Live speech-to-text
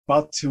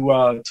about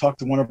to talk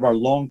to one of our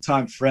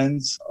longtime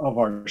friends of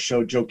our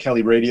show, Joe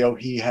Kelly Radio.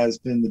 He has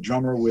been the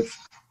drummer with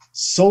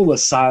Soul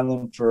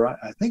Asylum for,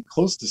 I think,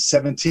 close to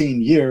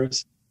 17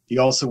 years. He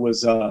also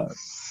was the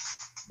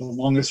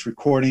longest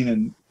recording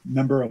and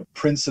member of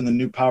Prince and the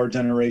New Power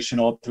Generation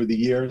all through the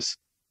years.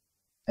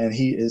 And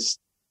he is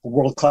a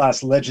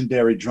world-class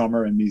legendary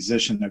drummer and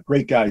musician, a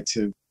great guy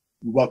too.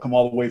 We welcome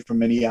all the way from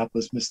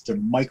Minneapolis, Mr.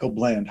 Michael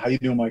Bland. How you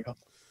doing, Michael?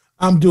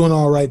 I'm doing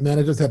all right, man.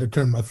 I just had to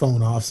turn my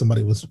phone off.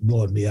 Somebody was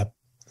blowing me up.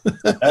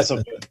 That's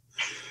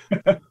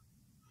okay.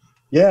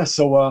 Yeah,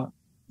 so are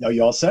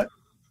you all set?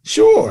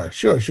 Sure.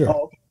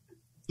 So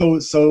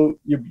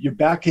you're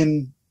back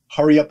in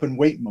hurry up and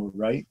wait mode,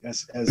 right?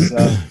 As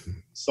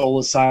Soul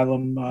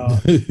Asylum.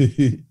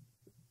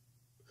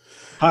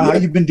 How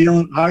you been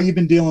dealing? How you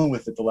been dealing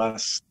with it the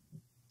last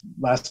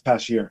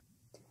past year?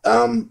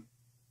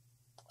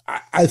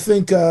 I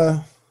think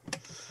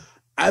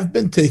I've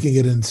been taking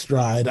it in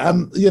stride.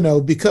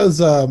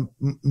 Because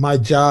my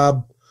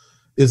job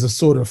is a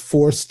sort of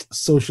forced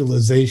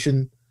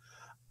socialization.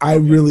 I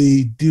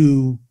really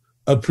do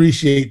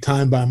appreciate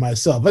time by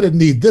myself. I didn't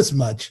need this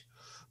much,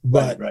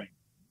 but right.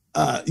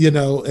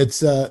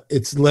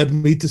 It's led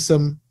me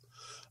to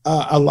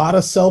a lot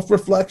of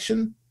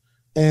self-reflection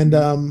and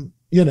the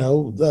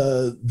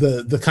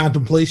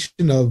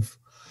contemplation of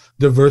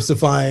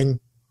diversifying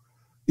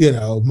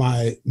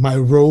my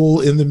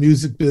role in the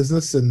music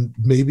business. And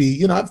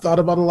maybe I've thought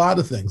about a lot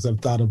of things.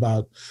 I've thought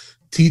about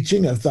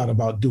teaching, I've thought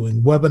about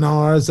doing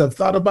webinars, I've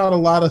thought about a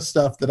lot of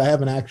stuff that I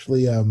haven't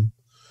actually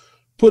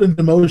put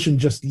into motion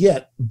just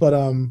yet, but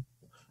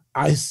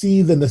I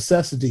see the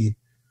necessity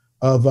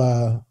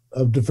of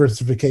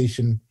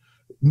diversification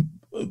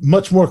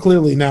much more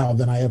clearly now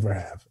than I ever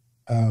have.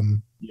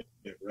 Yeah,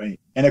 right.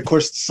 And of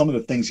course, some of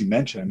the things you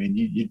mentioned, I mean,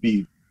 you'd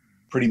be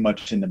pretty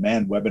much in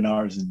demand.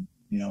 Webinars and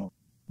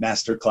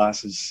master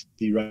classes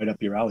be right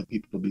up your alley.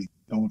 People will be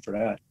going for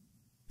that.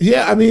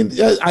 Yeah, I mean,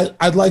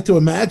 I'd like to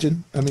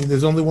imagine. I mean,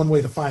 there's only one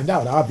way to find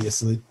out,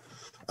 obviously.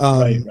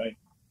 Right.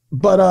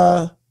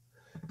 But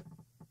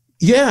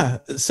yeah,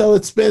 so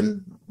it's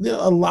been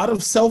a lot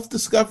of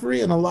self-discovery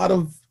and a lot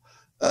of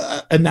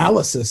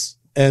analysis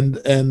and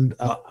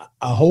a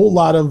whole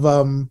lot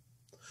of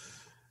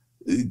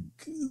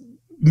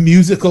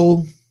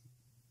musical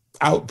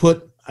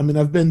output. I mean,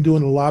 I've been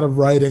doing a lot of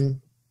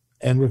writing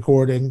and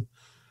recording,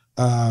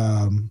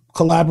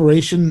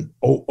 collaboration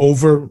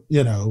over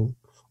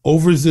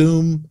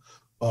Zoom,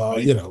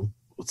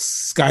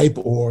 Skype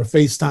or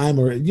FaceTime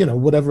or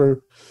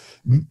whatever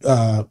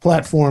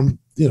platform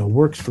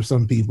works for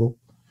some people.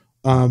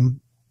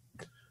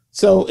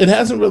 So it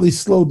hasn't really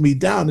slowed me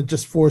down. It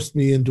just forced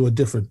me into a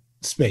different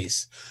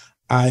space.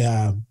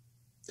 I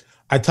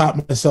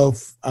taught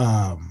myself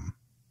how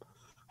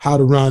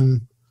to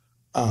run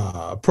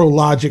Pro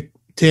Logic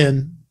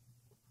 10.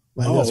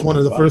 That's one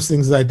of the first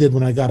things that I did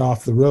when I got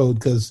off the road,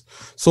 because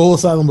Soul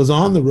Asylum was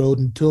on the road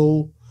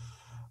until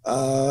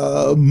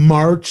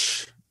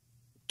March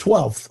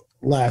 12th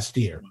last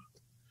year.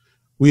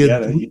 We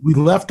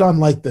left on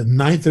like the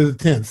 9th or the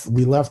 10th.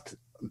 We left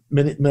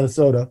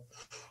Minnesota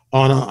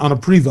on a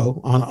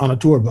Prevo on a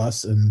tour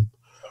bus, and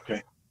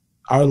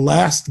our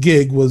last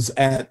gig was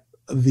at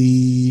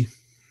the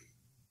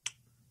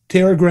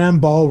Terragram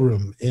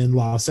Ballroom in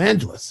Los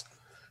Angeles.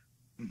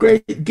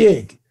 Great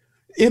gig.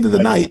 End of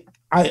the night,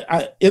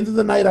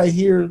 I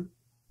hear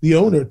the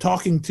owner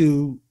talking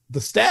to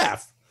the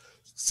staff,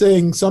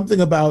 saying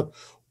something about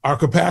our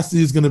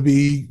capacity is going to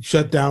be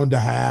shut down to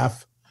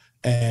half,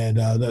 and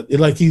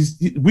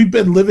we've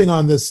been living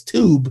on this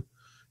tube,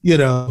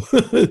 and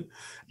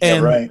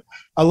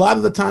a lot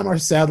of the time our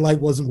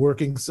satellite wasn't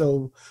working.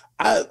 So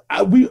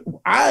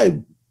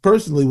I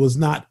personally was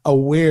not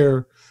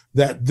aware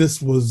that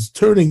this was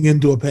turning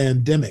into a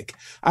pandemic.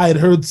 I had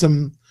heard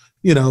some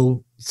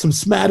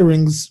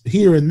smatterings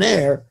here and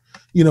there,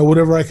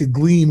 whatever I could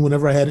glean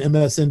whenever I had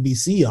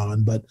MSNBC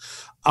on, but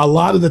a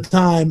lot of the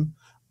time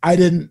I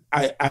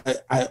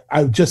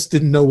just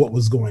didn't know what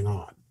was going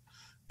on.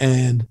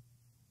 And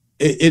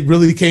it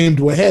really came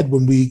to a head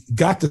when we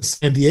got to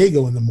San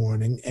Diego in the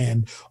morning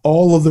and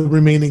all of the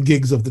remaining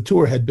gigs of the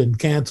tour had been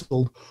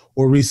canceled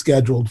or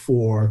rescheduled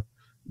for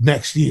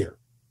next year.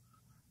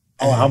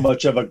 Oh, how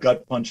much of a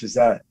gut punch is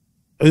that?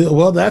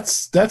 Well,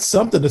 that's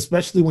something,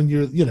 especially when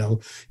you're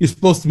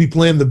supposed to be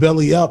playing the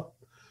Belly Up,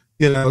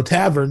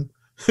 tavern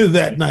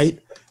that night,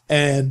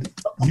 and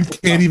you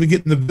can't even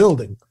get in the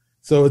building.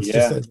 So it's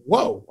just like,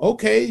 whoa,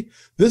 okay,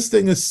 this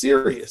thing is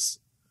serious.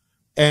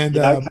 And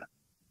I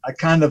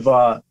kind of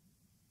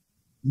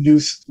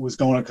knew was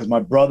going on because my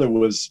brother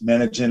was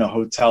managing a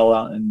hotel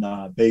out in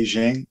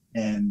Beijing,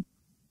 and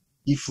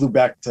he flew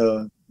back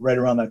to right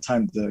around that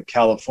time to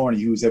California.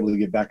 He was able to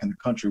get back in the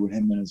country with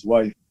him and his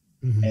wife,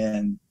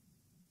 and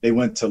they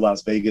went to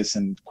Las Vegas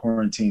and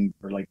quarantined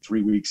for like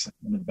 3 weeks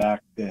in the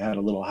back. They had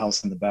a little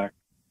house in the back,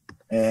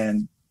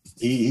 and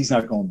he's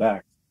not going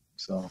back.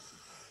 So,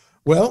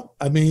 well,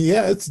 I mean,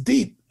 yeah, it's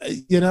deep.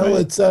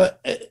 It's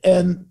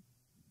and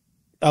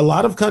a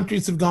lot of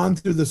countries have gone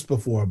through this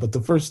before, but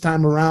the first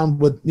time around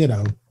with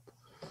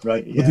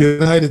Right. with the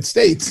United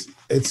States.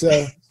 It's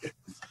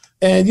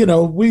and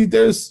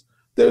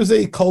there's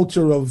a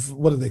culture of,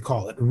 what do they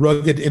call it?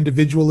 Rugged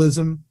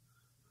individualism.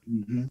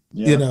 Mm-hmm.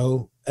 Yeah.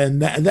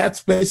 And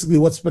that's basically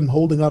what's been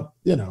holding up,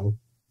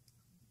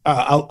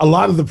 a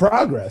lot of the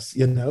progress.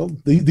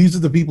 These are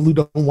the people who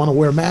don't want to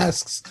wear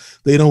masks.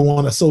 They don't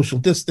want to social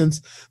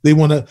distance. They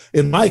want to,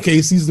 in my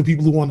case, these are the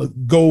people who want to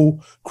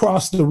go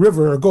cross the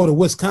river or go to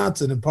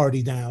Wisconsin and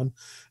party down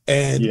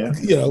and,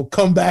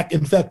 come back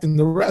infecting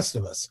the rest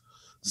of us.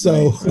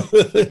 So,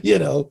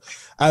 right.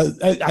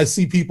 I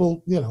see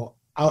people,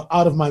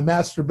 out of my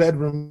master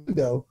bedroom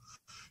window,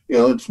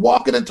 just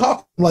walking and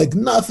talking like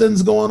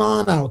nothing's going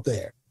on out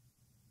there.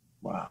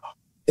 Wow.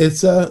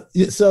 It's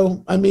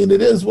so I mean,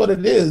 it is what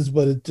it is,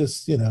 but it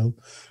just,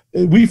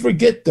 we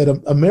forget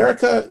that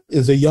America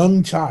is a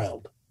young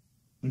child,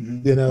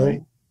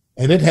 right.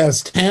 And it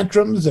has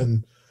tantrums,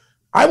 and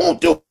I won't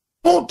do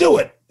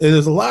it.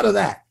 There's a lot of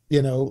that,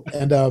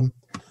 and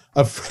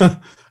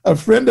a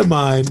friend of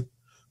mine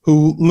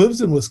who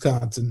lives in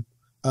Wisconsin,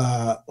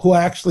 who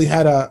actually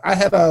I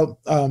had a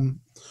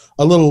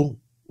little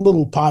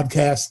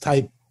podcast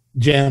type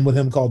jam with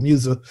him called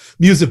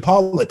Music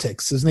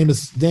Politics. His name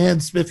is Dan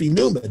Spiffy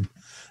Newman,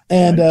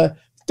 and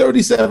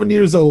 37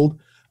 years old.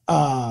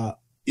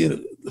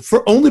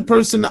 For only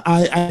person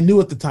I knew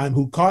at the time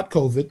who caught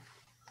COVID,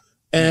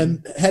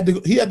 and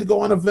he had to go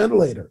on a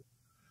ventilator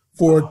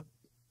for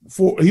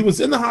he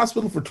was in the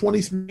hospital for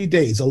 23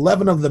 days.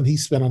 11 of them he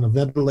spent on a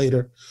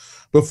ventilator.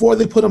 Before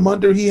they put him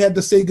under, he had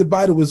to say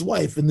goodbye to his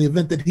wife in the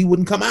event that he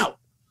wouldn't come out.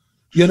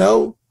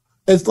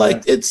 It's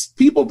like,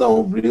 people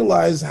don't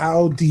realize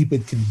how deep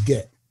it can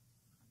get,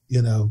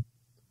 And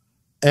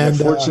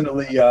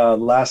unfortunately,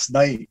 last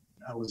night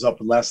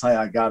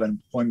I got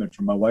an appointment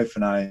for my wife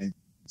and I.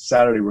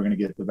 Saturday we're going to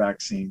get the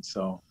vaccine.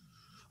 So,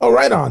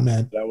 right on,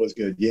 man. That was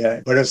good.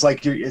 Yeah, but it's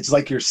like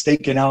you're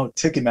staking out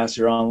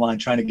Ticketmaster online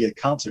trying to get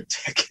concert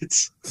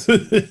tickets.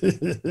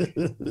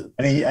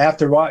 And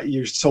after a while,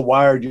 you're so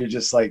wired, you're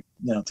just like,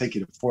 take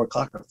you to 4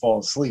 o'clock or fall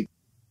asleep.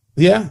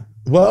 Yeah.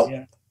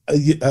 Well,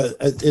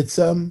 it's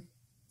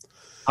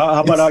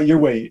How about your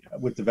way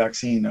with the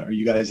vaccine? Are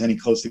you guys any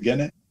close to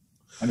getting it?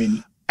 I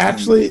mean,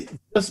 actually,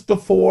 just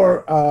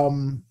before,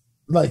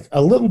 like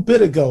a little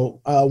bit ago,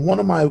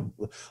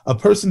 a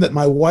person that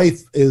my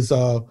wife is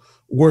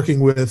working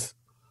with,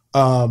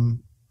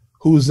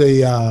 who's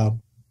a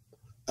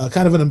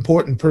kind of an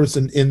important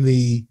person in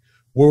the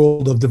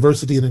world of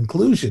diversity and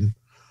inclusion.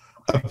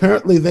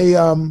 Apparently,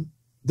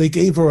 they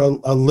gave her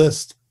a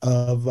list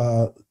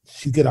of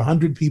she'd get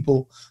 100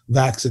 people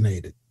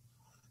vaccinated,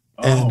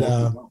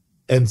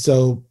 and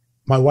so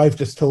my wife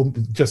just told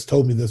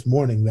me this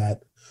morning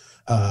that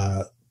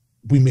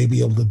we may be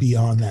able to be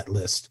on that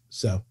list.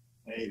 So,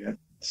 hey,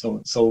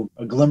 so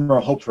a glimmer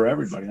of hope for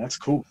everybody. That's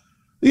cool.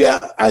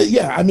 Yeah.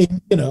 I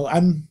mean,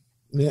 I'm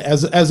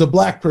as a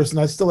Black person,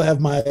 I still have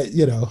my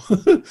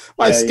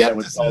my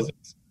skepticism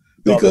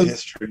with all the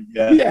history.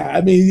 Yeah.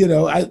 I mean,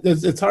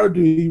 it's hard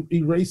to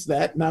erase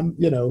that, and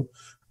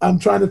I'm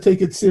trying to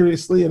take it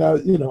seriously, and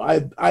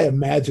I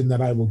imagine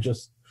that I will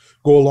just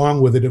go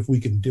along with it if we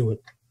can do it.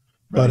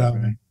 But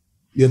right.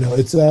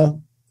 It's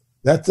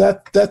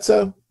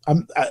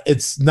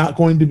it's not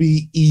going to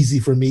be easy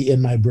for me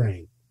in my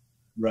brain.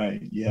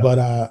 Right. Yeah. But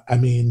I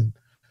mean,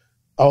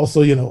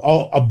 also,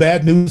 all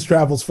bad news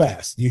travels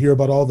fast. You hear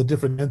about all the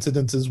different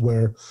incidences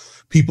where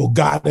people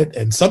got it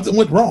and something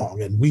went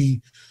wrong, and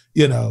we,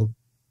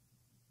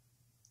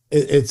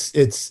 it's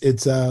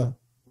it's a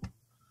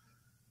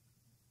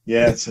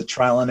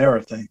trial and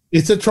error thing.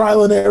 It's a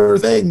trial and error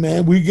thing,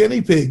 man. We're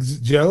guinea pigs,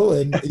 Joe,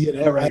 and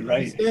right, I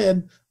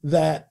understand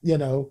that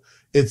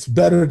it's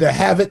better to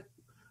have it,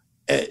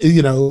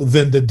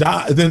 than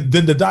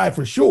to die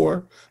for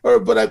sure.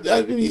 But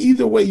I mean,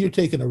 either way, you're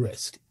taking a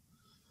risk.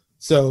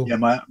 So yeah,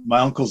 my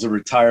uncle's a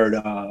retired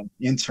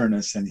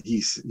internist, and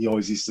he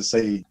always used to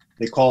say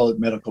they call it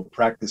medical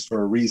practice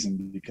for a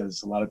reason,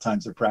 because a lot of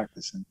times they're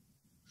practicing.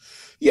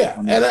 Yeah,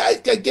 and I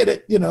get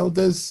it.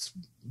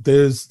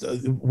 There's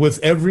with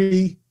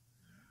every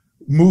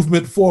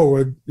movement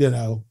forward,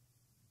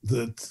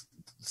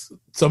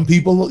 some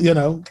people,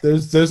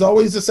 there's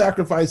always a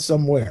sacrifice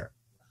somewhere,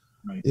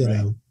 right,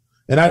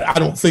 and I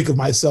don't think of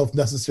myself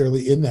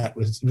necessarily in that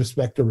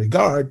respect or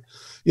regard.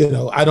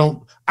 I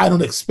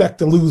don't expect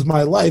to lose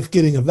my life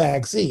getting a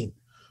vaccine,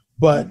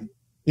 but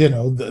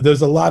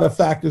there's a lot of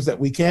factors that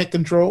we can't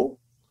control,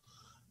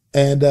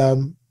 and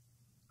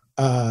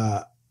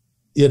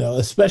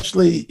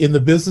especially in the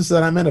business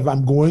that I'm in, if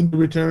I'm going to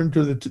return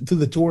to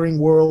the touring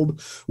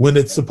world when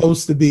it's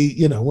supposed to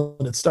be,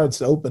 when it starts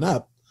to open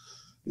up,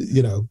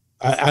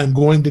 I'm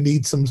going to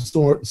need some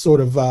sort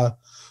of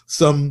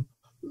some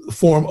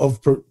form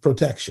of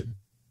protection.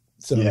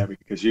 So yeah,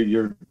 because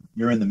you're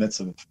in the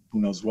midst of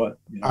who knows what.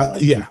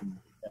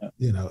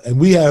 And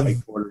we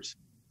have orders.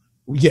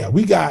 Yeah,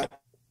 we got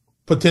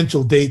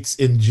potential dates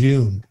in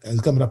June,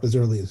 and coming up as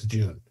early as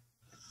June.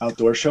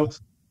 Outdoor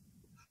shows.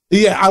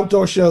 Yeah,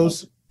 outdoor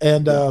shows,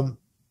 and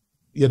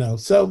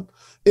so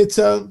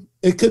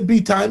it could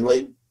be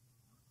timely,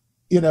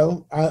 you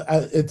know,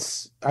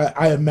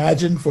 I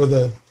imagine for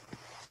the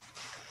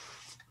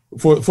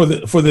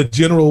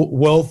general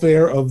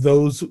welfare of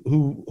those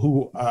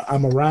who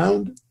I'm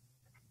around,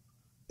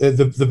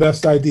 the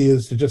best idea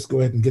is to just go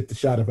ahead and get the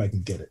shot if I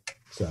can get it.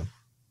 So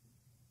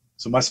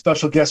my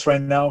special guest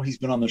right now, he's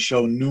been on the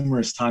show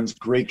numerous times.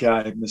 Great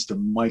guy, Mr.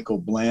 Michael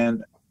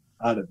Bland,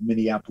 out of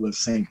Minneapolis,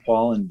 St.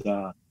 Paul, and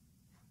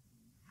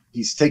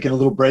he's taking a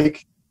little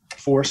break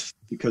for us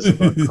because of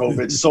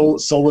COVID.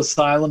 Soul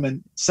Asylum,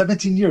 and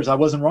 17 years. I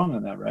wasn't wrong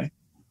on that, right?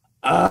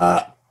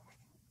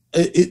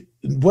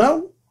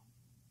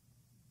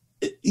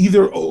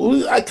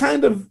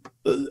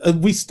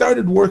 We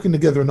started working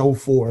together in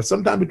 2004.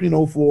 Sometime between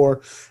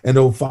 2004 and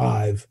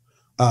 2005,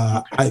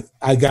 I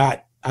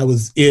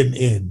was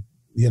in,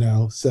 you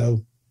know.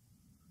 So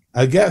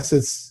I guess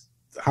it's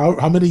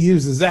how many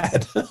years is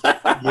that?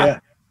 Yeah,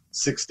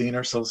 16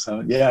 or so.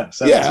 So yeah,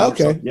 yeah,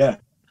 okay, so, yeah.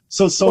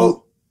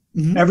 So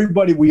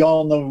everybody, we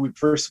all know we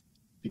first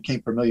became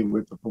familiar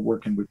with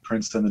working with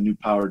Prince and the New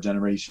Power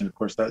Generation. Of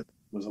course, that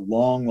was a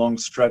long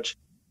stretch.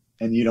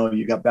 And, you know,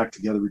 you got back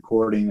together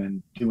recording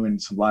and doing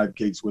some live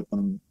gigs with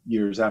them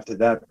years after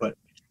that. But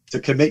to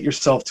commit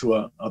yourself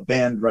to a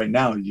band right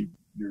now, you're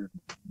a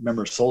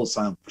member of Soul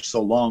Asylum for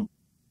so long.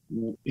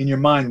 In your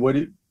mind,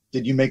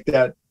 did you make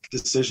that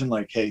decision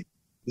like, hey,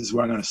 this is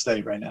where I'm going to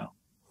stay right now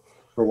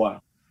for a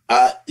while?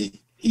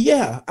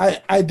 Yeah,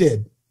 I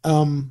did.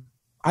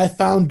 I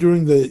found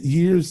during the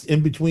years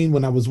in between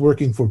when I was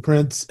working for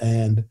Prince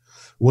and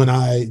when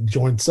I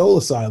joined Soul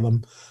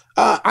Asylum,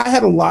 I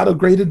had a lot of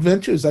great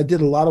adventures. I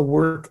did a lot of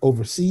work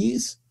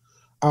overseas.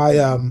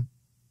 I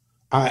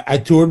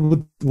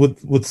toured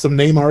with some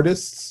name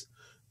artists,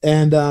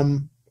 and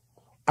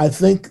I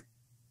think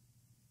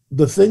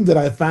the thing that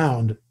I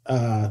found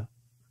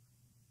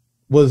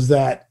was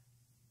that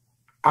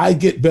I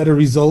get better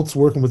results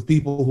working with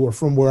people who are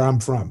from where I'm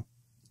from.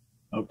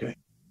 Okay.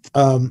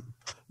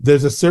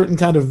 There's a certain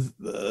kind of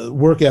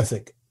work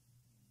ethic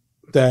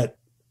that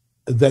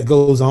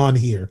goes on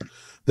here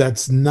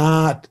that's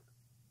not.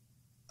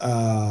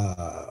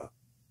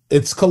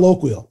 It's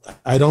colloquial.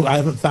 I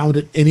haven't found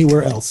it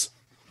anywhere else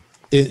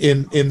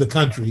in the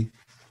country,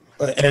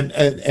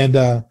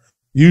 and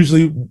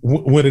usually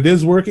when it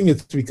is working,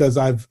 it's because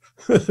I've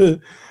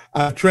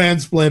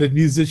transplanted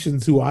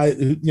musicians who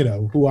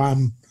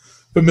I'm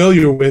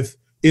familiar with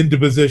into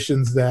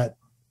positions that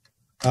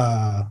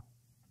I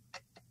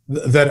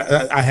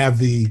have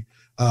the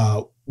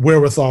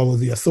wherewithal or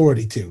the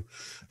authority to.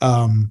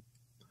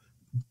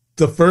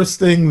 The first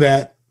thing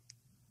that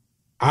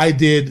I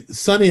did,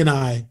 Sonny and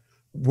I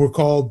were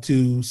called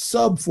to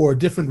sub for a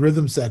different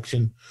rhythm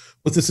section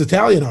with this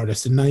Italian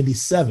artist in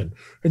 '97.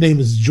 Her name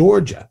is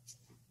Georgia.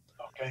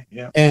 Okay,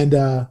 yeah. And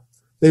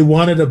they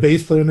wanted a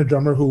bass player and a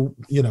drummer who,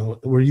 you know,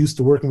 were used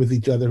to working with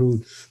each other,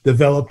 who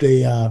developed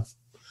a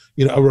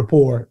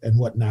rapport and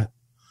whatnot.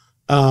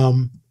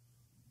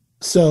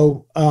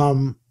 So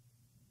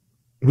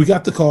we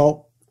got the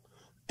call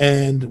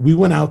and we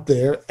went out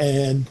there,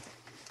 and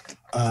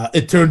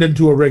it turned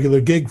into a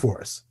regular gig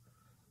for us.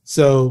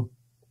 So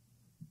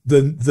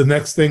the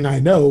next thing I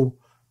know,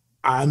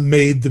 I'm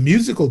made the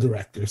musical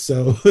director.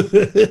 So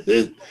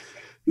the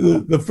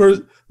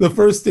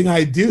first thing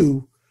I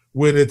do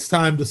when it's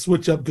time to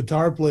switch up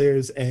guitar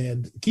players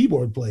and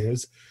keyboard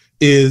players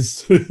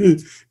is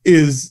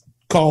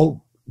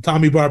call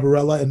Tommy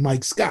Barbarella and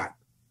Mike Scott.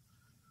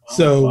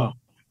 So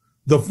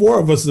the four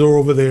of us are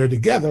over there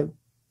together,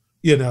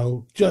 you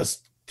know,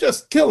 just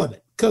killing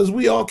it, because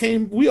we all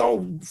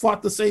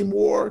fought the same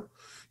war,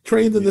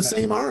 trained in the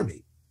same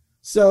army.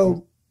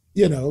 So,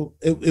 you know,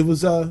 it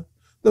was the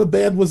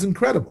band was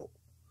incredible.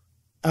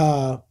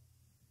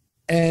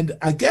 And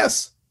I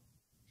guess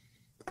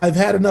I've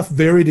had enough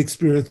varied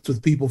experience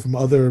with people from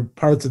other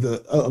parts of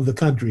the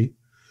country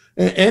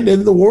and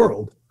in the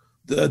world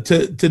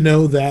to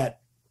know that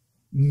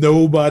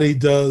nobody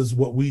does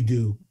what we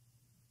do.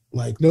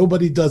 Like,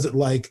 nobody does it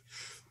like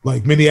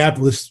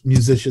Minneapolis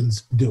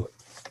musicians do it.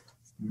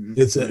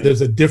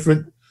 There's a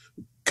different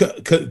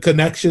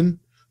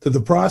connection to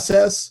the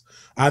process.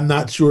 I'm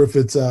not sure if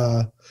it's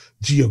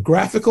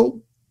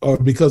geographical, or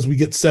because we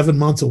get 7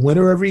 months of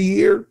winter every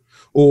year,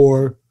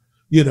 or,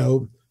 you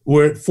know,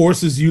 where it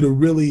forces you to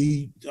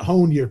really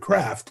hone your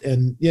craft.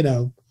 And, you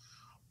know,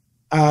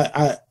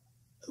 I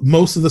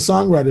most of the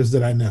songwriters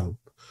that I know,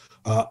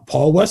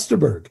 Paul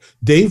Westerberg,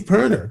 Dave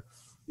Pirner,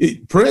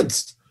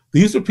 Prince,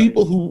 these are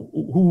people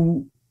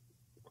who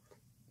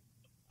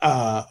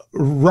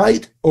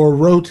write or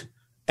wrote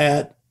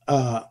at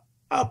a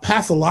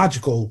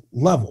pathological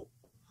level.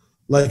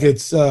 Like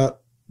it's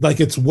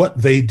what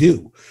they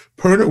do.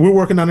 Pirner, we're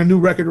working on a new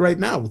record right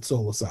now with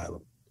Soul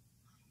Asylum.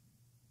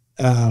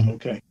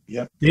 Okay.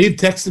 Yeah. Dave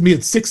texted me at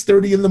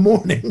 6:30 in the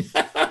morning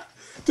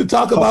to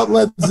talk about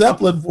Led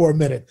Zeppelin for a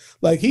minute.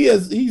 Like, he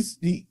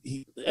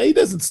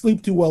doesn't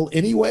sleep too well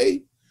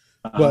anyway,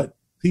 but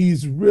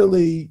he's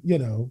really, you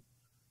know,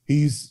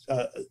 he's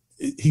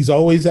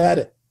always at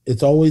it.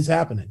 It's always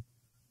happening.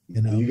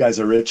 You know, you guys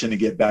are itching to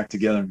get back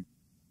together and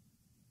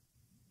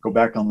go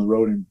back on the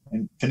road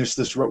and finish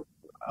this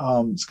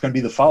it's going to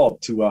be the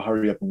follow-up to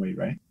Hurry Up and Wait,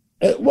 right?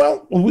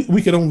 Well,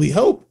 we can only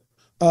hope.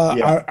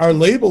 Our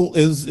label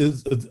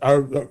is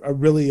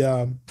really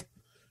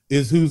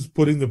is who's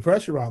putting the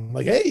pressure on.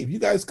 Like, hey, if you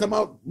guys come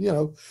out,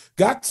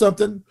 got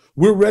something,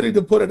 we're ready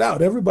to put it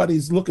out.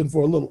 Everybody's looking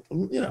for a little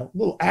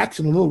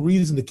action, a little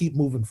reason to keep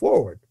moving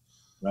forward.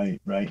 Right.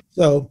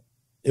 So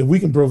if we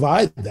can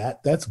provide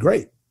that, that's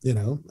great.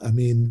 I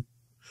mean,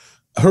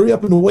 Hurry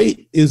Up and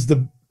Wait is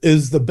the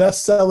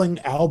best-selling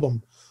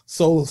album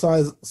Soul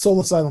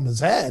Asylum has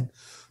had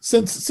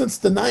since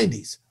the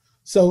 90s.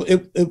 So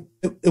it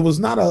was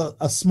not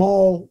a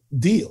small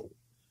deal.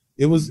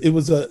 It was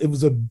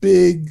a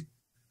big,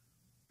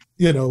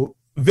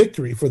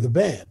 victory for the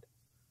band.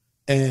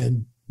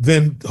 And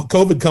then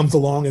COVID comes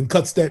along and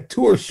cuts that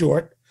tour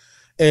short,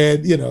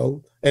 and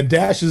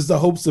dashes the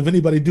hopes of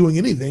anybody doing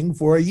anything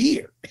for a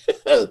year.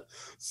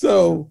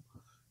 So,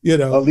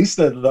 at least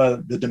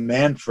the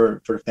demand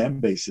for fan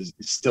base is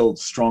still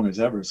strong as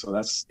ever. So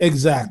that's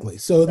exactly.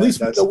 So at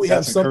least we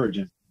have some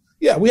encouraging.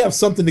 Yeah, we have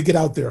something to get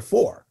out there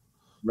for.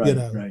 Right.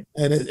 And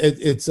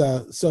it's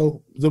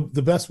so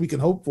the best we can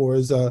hope for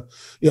is a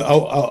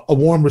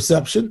warm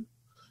reception,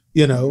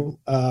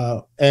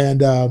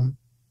 and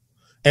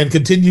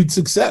continued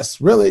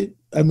success. Really,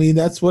 I mean,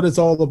 that's what it's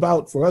all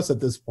about for us at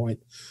this point,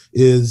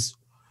 is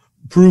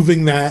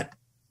proving that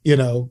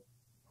you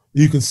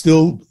can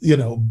still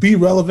be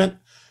relevant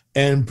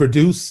and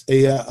produce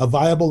a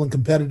viable and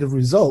competitive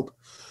result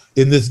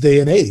in this day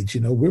and age.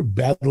 We're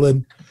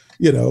battling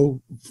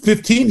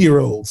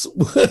 15-year-olds.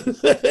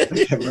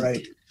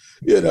 Right.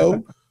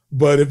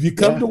 But if you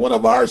come to one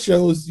of our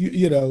shows,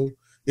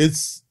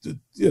 it's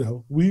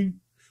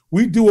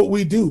we do what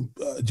we do,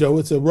 Joe.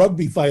 It's a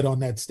rugby fight on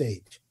that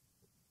stage.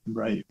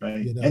 Right.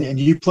 And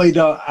you played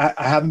I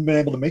haven't been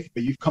able to make it,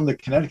 but you've come to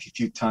Connecticut a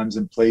few times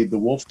and played the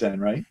Wolf Den,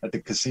 right, at the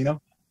casino.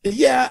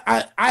 Yeah,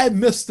 I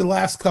missed the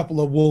last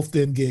couple of Wolf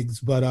Den gigs,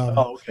 but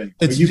okay.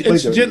 You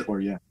played there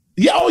before, yeah.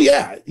 Yeah, oh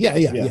yeah.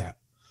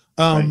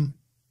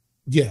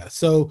 Yeah.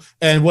 So,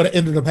 and what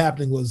ended up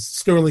happening was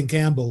Sterling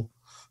Campbell,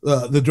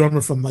 the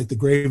drummer from like the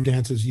Grave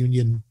Dancers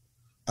Union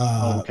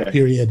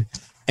period,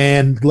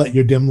 and Let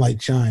Your Dim Light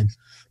Shine.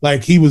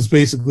 Like he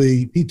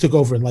took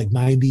over in like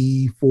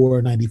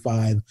 94,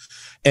 95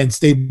 and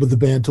stayed with the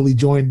band till he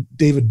joined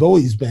David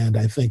Bowie's band,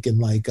 I think in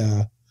like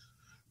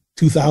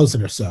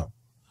 2000 or so.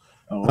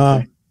 Oh,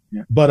 okay.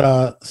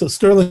 But so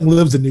Sterling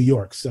lives in New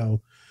York, so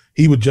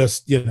he would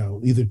just,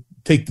 either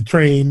take the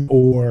train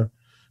or,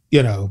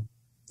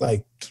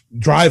 like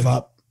drive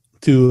up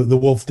to the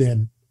Wolf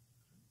Den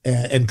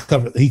and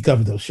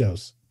covered those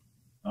shows.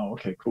 Oh,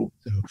 okay, cool.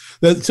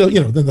 So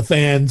then the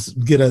fans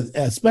get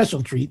a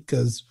special treat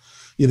because,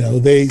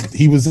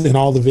 he was in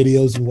all the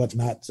videos and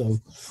whatnot,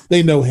 so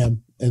they know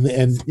him and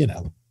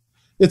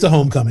it's a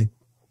homecoming.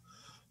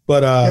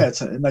 But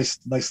it's a nice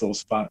little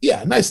spot.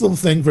 Yeah, nice little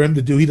thing for him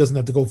to do. He doesn't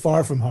have to go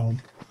far from home,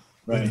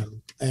 right?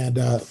 And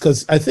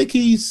because I think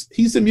he's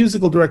the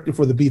musical director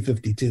for the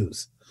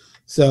B-52s.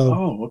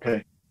 So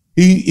okay.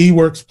 He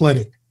works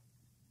plenty.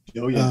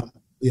 Oh yeah,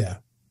 yeah.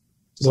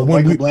 So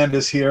Michael Bland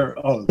is here.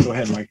 Oh, go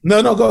ahead, Mike.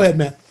 No, go ahead,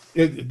 man.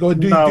 Go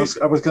ahead. I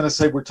was going to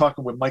say we're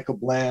talking with Michael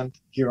Bland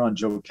here on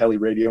Joe Kelly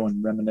Radio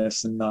and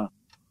reminiscing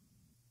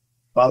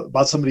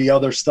about some of the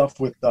other stuff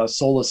with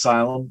Soul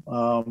Asylum.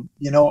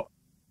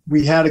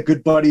 We had a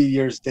good buddy of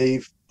yours,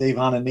 Dave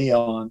Anania,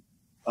 on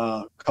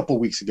a couple of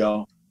weeks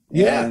ago.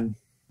 Yeah. And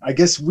I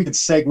guess we could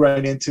seg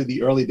right into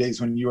the early days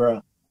when you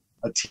were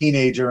a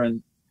teenager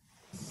and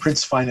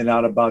Prince finding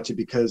out about you,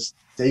 because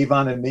Dave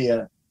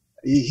Anania,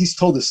 he's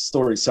told this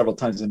story several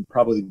times and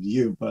probably to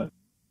you, but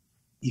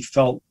he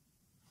felt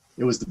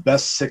it was the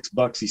best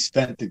 $6 he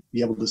spent to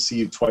be able to see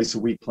you twice a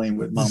week playing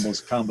with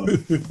Mambo's combo.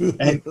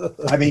 And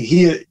I mean,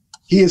 he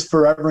is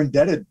forever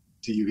indebted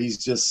to you. He's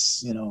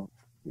just,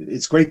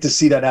 it's great to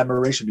see that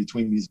admiration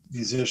between these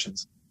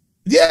musicians.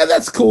 Yeah,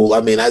 that's cool.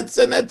 I mean, I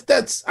get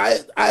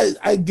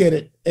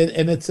it,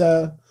 and it's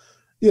I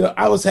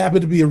was happy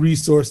to be a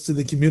resource to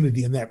the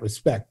community in that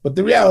respect. But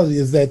the reality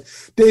is that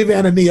Dave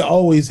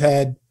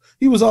Anania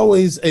he was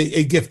always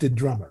a gifted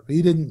drummer.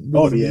 He didn't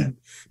really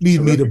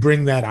need me to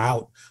bring that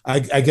out.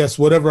 I guess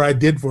whatever I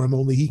did for him,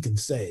 only he can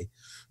say.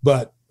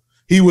 But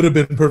he would have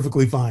been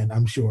perfectly fine,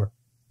 I'm sure,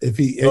 if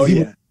he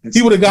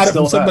would have got it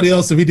from somebody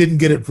else if he didn't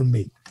get it from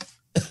me.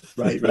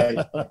 Right.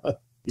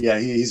 Yeah,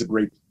 he's a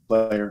great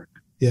player.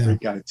 Yeah. Great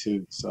guy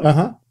too. So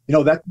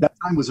that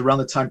time was around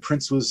the time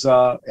Prince was,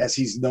 as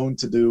he's known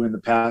to do in the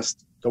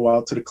past, go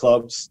out to the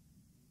clubs,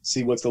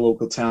 see what's the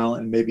local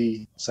talent, and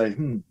maybe say,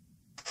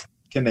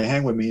 can they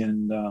hang with me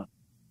and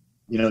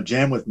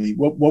jam with me?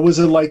 What was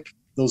it like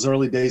those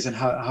early days, and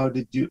how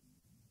did you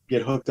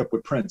get hooked up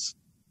with Prince?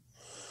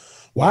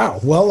 Wow.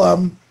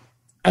 Well,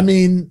 I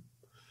mean,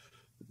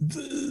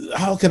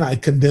 how can I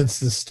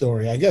condense this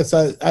story? I guess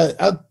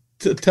I'll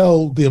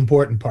tell the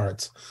important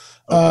parts.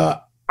 Okay.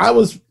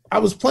 I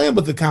was playing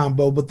with the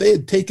combo, but they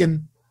had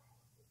taken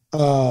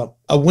a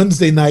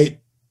Wednesday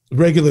night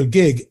regular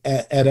gig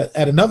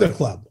at another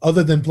club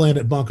other than playing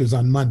at Bunkers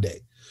on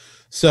Monday.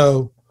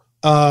 So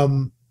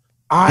I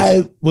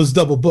I was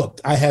double booked.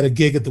 I had a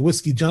gig at the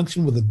Whiskey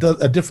Junction with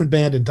a different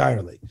band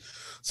entirely.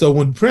 So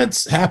when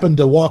Prince happened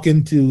to walk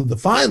into the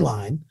Fine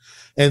Line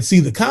and see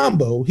the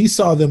combo, he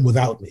saw them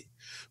without me.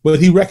 But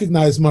he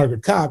recognized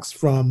Margaret Cox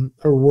from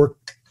her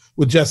work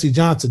with Jef Lee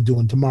Johnson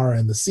doing Tamara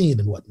and the Scene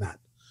and whatnot.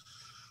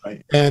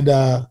 Right. And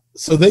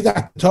so they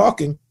got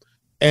talking,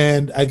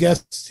 and I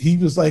guess he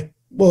was like,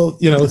 well,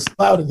 it's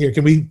loud in here.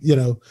 Can we,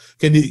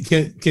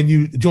 can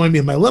you join me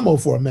in my limo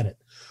for a minute?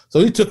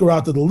 So he took her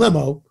out to the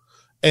limo,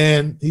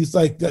 and he's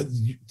like,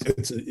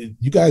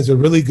 you guys are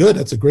really good.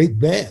 That's a great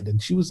band.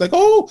 And she was like,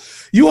 oh,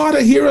 you ought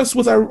to hear us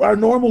with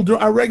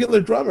our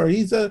regular drummer.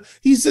 He's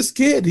this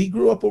kid. He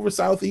grew up over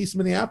Southeast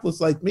Minneapolis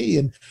like me,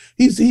 and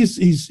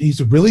he's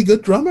a really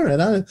good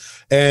drummer.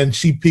 And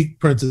she piqued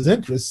Prince's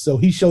interest. So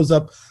he shows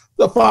up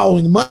the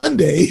following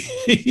Monday,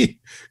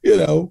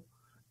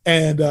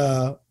 and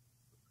kind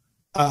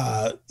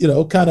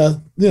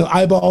of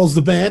eyeballs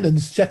the band and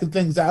is checking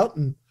things out,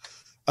 and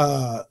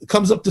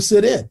comes up to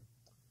sit in.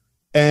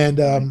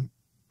 And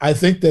I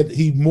think that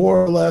he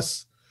more or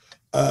less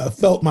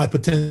felt my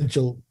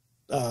potential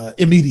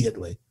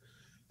immediately,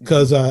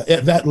 because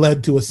that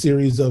led to a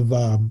series of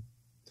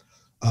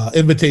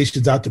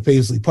invitations out to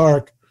Paisley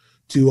Park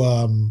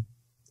to,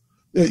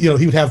 he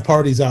would have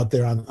parties out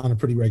there on a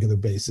pretty regular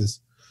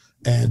basis.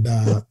 And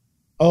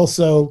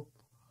also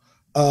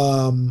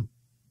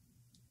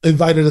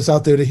invited us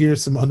out there to hear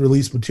some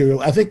unreleased material.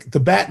 I think the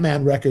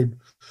Batman record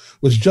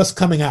was just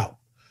coming out,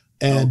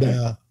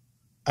 and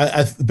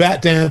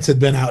Bat Dance had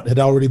been out, had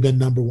already been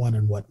 #1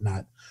 and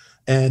whatnot.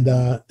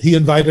 And he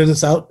invited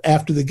us out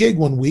after the gig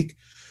one week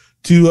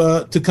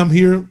to come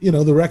hear,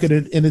 the record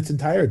in its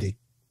entirety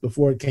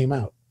before it came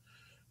out.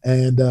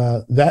 And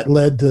that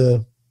led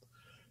to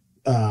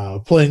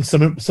playing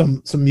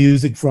some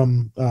music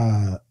from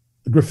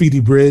Graffiti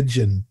Bridge,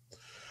 and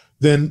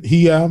then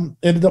he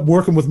ended up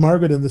working with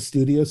Margaret in the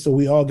studio, so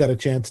we all got a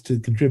chance to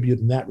contribute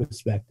in that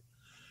respect.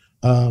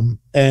 And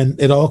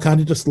it all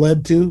kind of just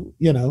led to,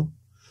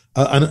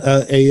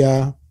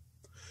 an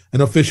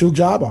official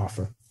job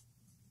offer.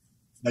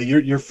 Now,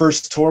 your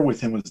first tour with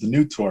him was the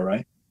new tour,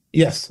 right?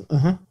 Yes.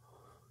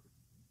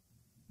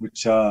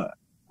 Which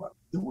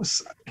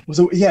was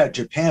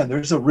Japan.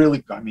 There's a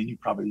really, you've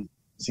probably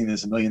seen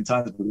this a million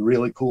times, but a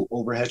really cool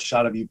overhead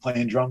shot of you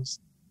playing drums.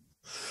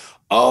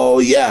 Oh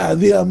yeah,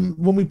 the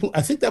when we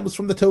I think that was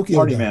from the Tokyo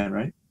Party Dome. Man,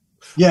 right?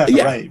 Yeah,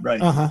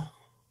 right.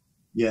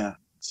 Yeah.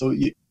 So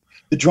the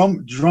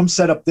drum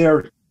set up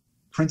there,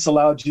 Prince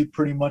allowed you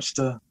pretty much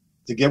to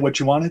get what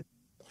you wanted,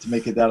 to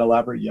make it that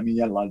elaborate. You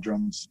had a lot of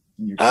drums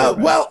in your kit, right?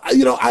 Well,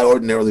 I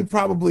ordinarily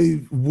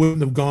probably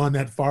wouldn't have gone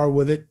that far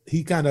with it.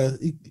 He kind of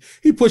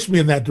he pushed me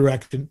in that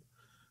direction.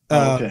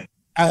 Okay.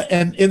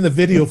 And in the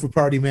video for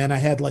Party Man, I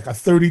had like a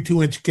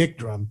 32-inch kick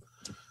drum,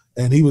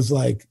 and he was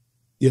like,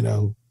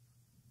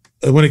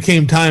 when it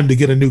came time to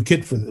get a new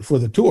kit for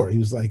the tour, he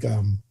was like,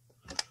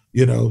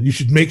 you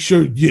should make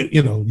sure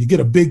you get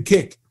a big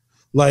kick,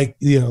 like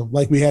we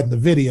had in the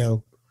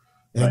video,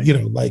 and right.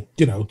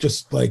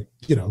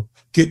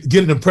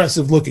 Get an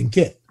impressive looking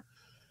kit.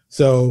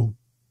 So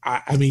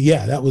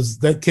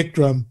that kick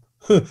drum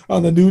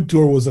on the new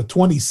tour was a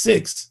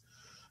 26,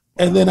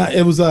 and then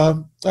it was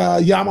a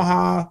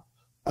Yamaha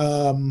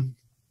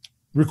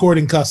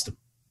recording custom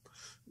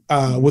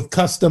with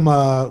custom.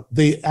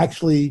 They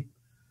actually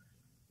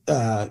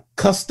they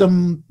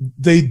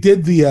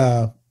did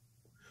the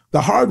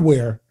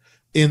hardware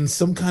in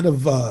some kind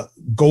of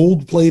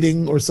gold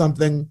plating or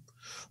something.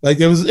 Like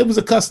it was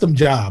a custom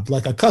job,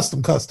 like a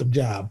custom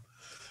job.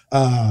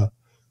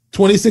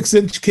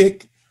 26-inch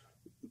kick.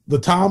 The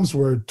toms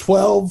were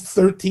 12,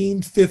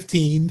 13,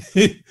 15,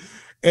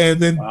 and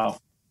then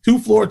two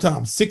floor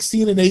toms,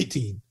 16 and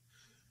 18.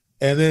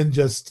 And then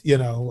just,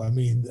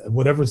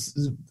 whatever.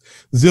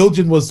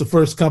 Zildjian was the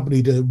first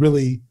company to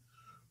really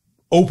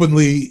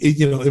openly,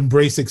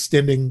 embrace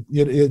extending.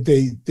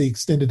 They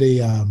extended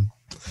an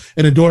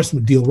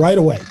endorsement deal right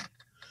away.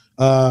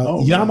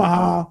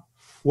 Yamaha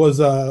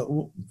was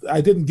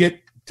I didn't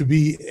get to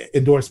be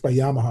endorsed by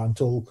Yamaha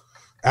until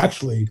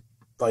actually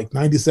like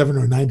 97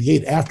 or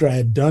 98, after I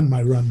had done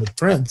my run with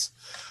Prince,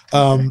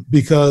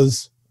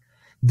 because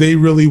they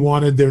really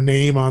wanted their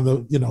name on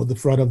the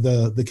front of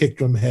the kick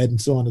drum head and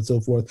so on and so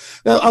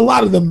forth. Now, a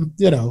lot of them,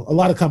 a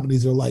lot of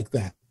companies are like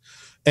that.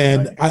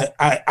 And right.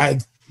 I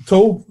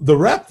told the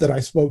rep that I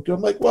spoke to,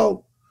 I'm like,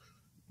 well,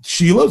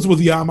 Sheila's with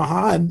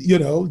Yamaha, and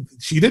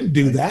she didn't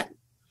do that.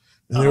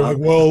 And they're like,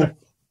 well,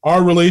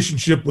 our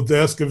relationship with the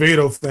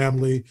Escovedo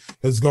family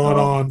has gone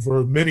on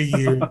for many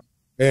years.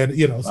 And,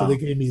 so they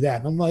gave me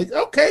that. And I'm like,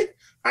 okay,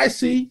 I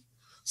see.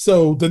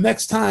 So the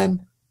next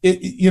time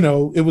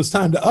it was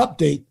time to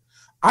update,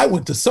 I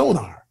went to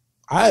Sonar.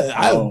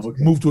 I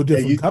moved to a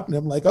different company.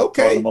 I'm like,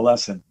 okay. Them a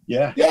lesson.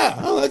 Yeah. Yeah.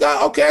 I'm like,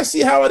 okay, I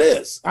see how it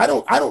is. I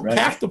don't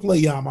have to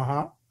play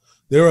Yamaha.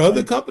 There are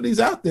other companies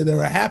out there that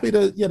are happy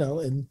to,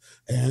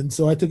 and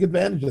so I took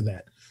advantage of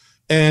that.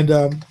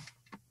 And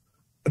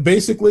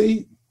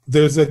basically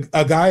there's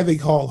a guy they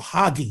call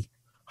Hagi.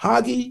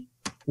 Hagi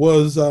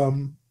was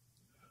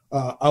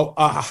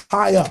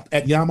high up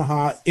at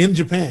Yamaha in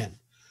Japan,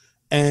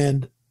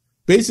 and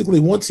basically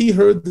once he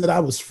heard that I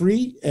was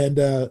free and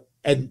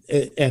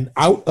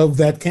out of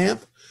that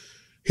camp,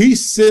 he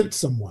sent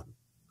someone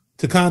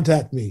to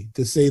contact me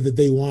to say that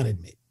they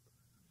wanted me.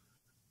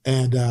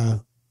 And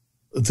to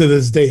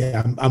this day,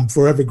 I'm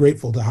forever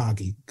grateful to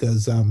Hagi,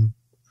 because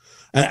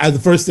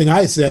the first thing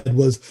I said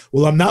was,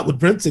 well, I'm not with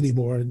Prince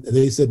anymore. And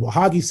they said, well,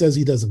 Hagi says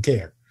he doesn't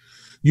care.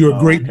 You're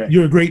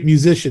a great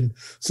musician,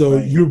 so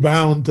you're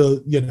bound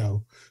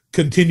to,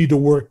 continue to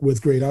work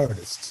with great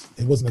artists.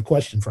 It wasn't a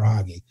question for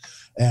Hagi.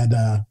 And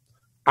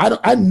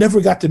I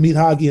never got to meet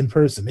Hagi in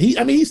person.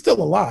 He's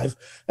still alive.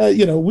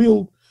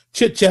 We'll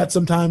chit chat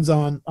sometimes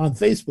on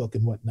Facebook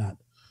and whatnot.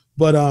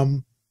 But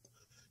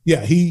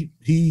he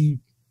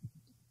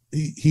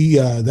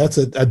that's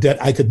a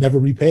debt I could never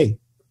repay.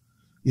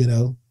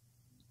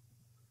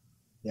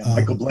 Yeah,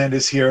 Michael Bland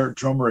is here,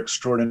 drummer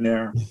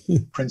extraordinaire,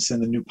 Prince in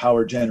the new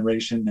power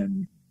generation,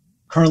 and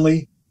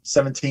currently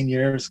 17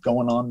 years,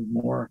 going on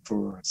more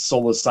for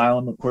Soul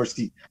Asylum. Of course,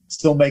 he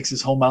still makes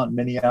his home out in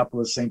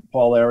Minneapolis, St.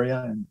 Paul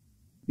area. And,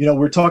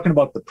 we're talking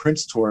about the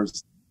Prince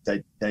tours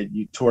that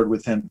you toured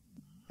with him,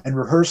 and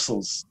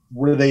rehearsals.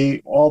 Were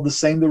they all the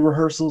same, the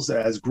rehearsals,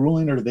 as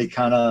grueling, or did they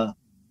kind of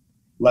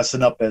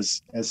lessen up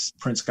as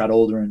Prince got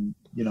older and,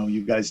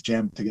 you guys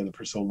jammed together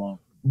for so long?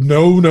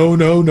 No.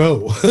 Okay.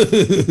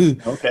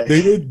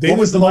 What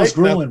was the most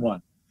grueling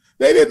one?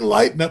 They didn't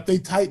lighten up. They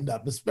tightened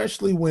up,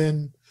 especially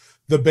when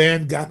the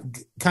band got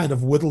kind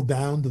of whittled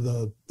down to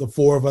the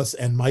four of us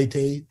and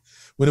Maite.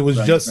 When it was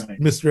just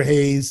Mr.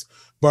 Hayes,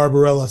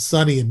 Barbarella,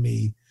 Sonny, and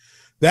me.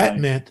 That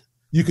meant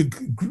you could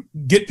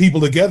get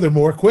people together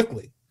more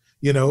quickly,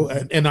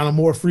 and on a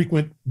more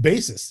frequent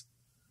basis.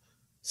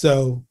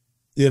 So,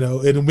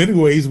 in many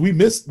ways, we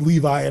missed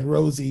Levi and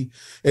Rosie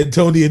and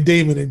Tony and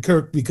Damon and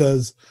Kirk,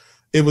 because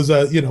it was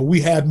we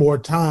had more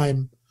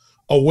time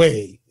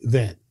away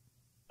then.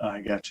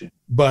 I got you.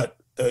 But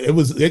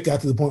it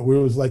got to the point where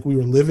it was like we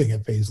were living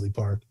at Paisley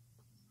Park.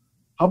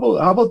 How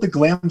about the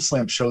Glam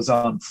Slam shows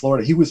out in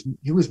Florida? He was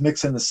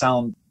mixing the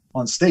sound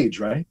on stage,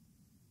 right?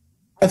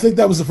 I think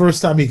that was the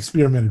first time he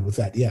experimented with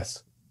that.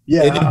 Yes.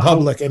 Yeah. In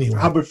public, anyway.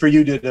 How about for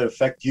you? Did it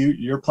affect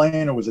your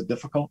playing, or was it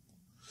difficult?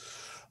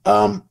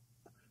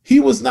 He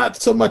was not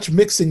so much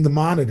mixing the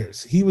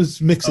monitors. He was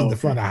mixing the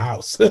front of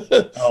house.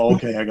 Oh,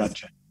 okay. I got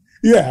you.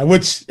 Yeah,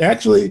 which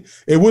actually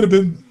it would have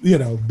been,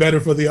 better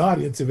for the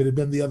audience if it had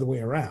been the other way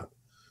around.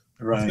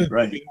 Right.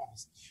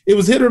 It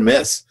was hit or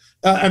miss.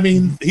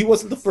 He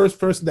wasn't the first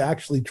person to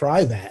actually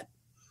try that,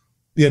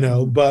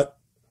 but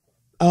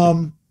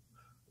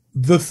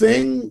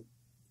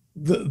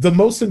the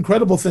most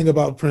incredible thing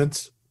about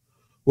Prince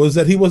was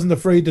that he wasn't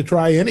afraid to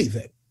try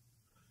anything,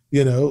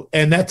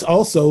 and that's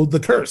also the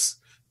curse,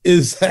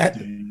 is that,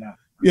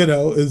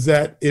 is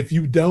that if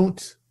you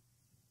don't,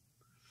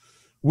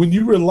 when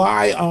you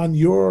rely on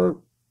your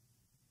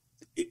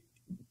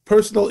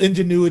personal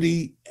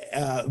ingenuity,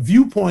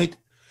 viewpoint,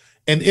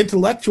 and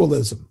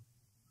intellectualism,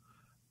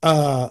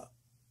 for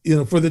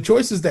the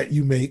choices that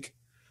you make,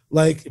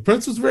 like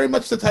Prince was very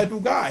much the type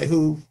of guy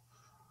who,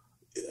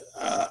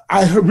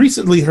 I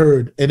recently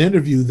heard an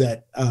interview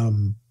that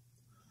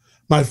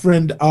my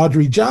friend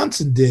Audrey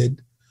Johnson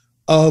did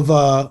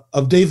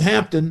of Dave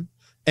Hampton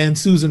and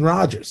Susan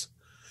Rogers.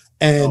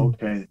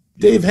 And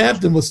Dave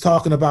Hampton was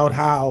talking about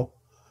how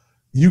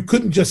you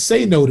couldn't just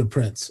say no to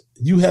Prince.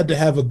 You had to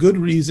have a good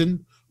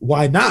reason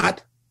why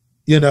not,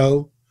 and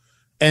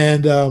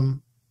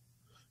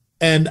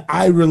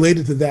I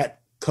related to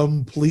that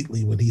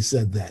completely when he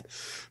said that.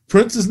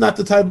 Prince was not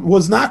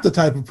the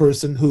type of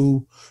person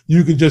who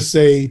you could just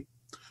say,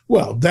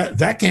 well,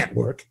 that can't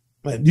work.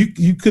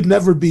 You could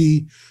never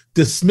be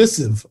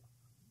dismissive,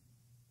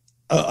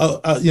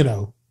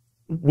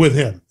 with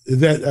him.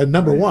 That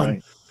number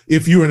one,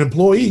 if you're an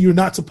employee, you're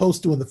not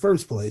supposed to in the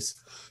first place.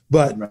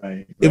 But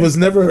it was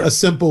never a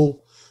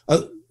simple.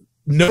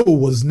 No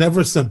was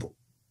never simple.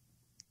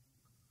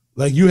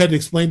 Like, you had to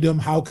explain to him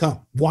how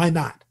come, why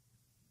not.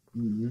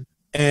 Mm-hmm.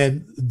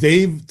 And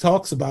Dave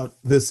talks about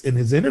this in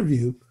his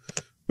interview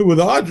with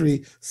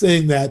Audrey,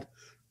 saying that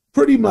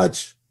pretty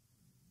much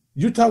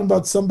you're talking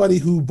about somebody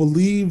who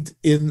believed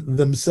in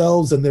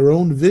themselves and their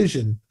own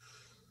vision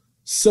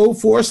so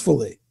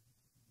forcefully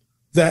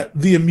that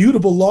the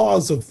immutable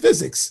laws of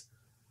physics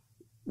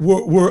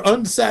were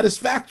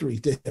unsatisfactory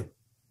to him.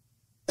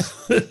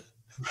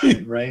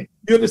 Right.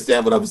 You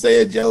understand what I'm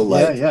saying, Joe?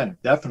 Yeah,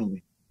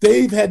 definitely.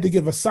 Dave had to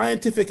give a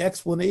scientific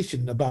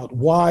explanation about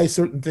why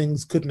certain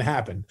things couldn't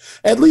happen,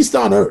 at least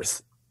on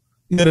Earth,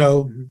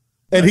 Mm-hmm.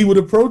 And he would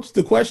approach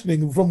the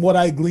questioning from what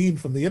I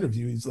gleaned from the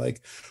interview. He's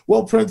like,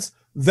 well, Prince,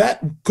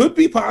 that could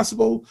be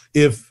possible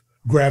if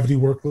gravity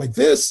worked like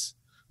this,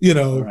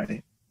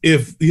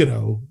 if,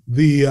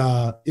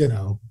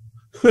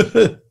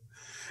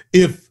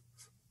 if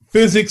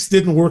physics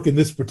didn't work in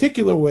this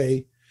particular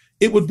way,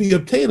 it would be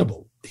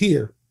obtainable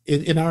here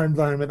in our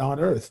environment on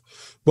Earth.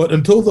 But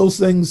until those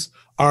things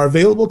are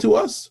available to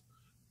us,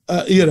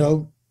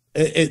 I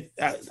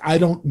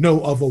don't know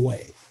of a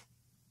way.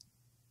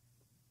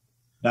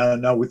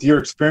 Now, with your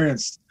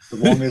experience, the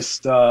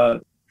longest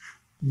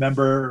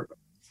member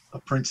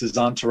of Prince's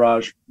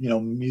entourage,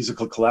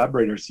 musical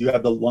collaborators, you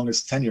have the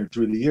longest tenure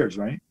through the years,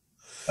 right?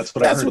 That's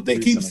what I heard. That's what they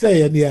recently. keep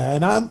saying, yeah.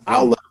 And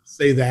I'll let them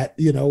say that.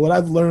 What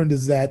I've learned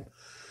is that,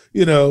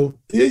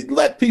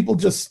 let people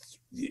just,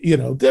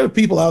 there are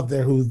people out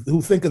there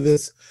who think of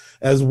this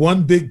as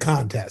one big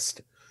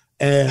contest.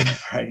 And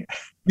right.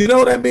 You know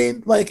what I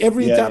mean? Like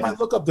every time I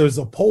look up, there's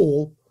a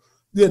poll,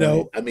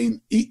 right. I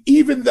mean,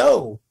 even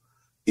though,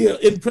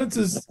 in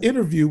Prince's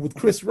interview with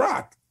Chris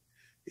Rock,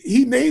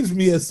 he names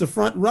me as the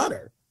front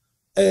runner.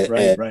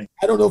 Right.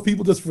 I don't know if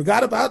people just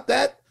forgot about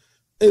that.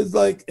 It's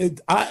like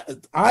I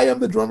am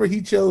the drummer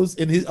he chose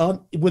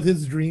with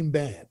his dream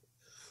band.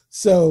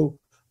 So,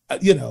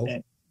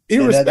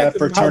 irrespective that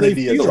fraternity of how they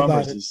feel of drummers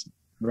about it, is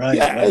right.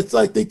 Yeah, right. It's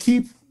like they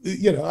keep, I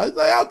was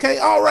like, okay,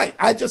 all right.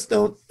 I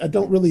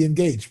don't really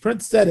engage.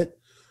 Prince said it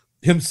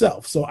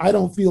himself, so I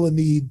don't feel a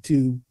need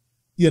to,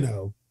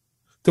 to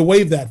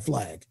wave that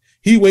flag.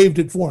 He waved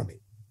it for me.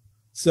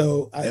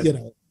 So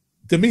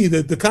to me,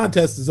 the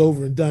contest is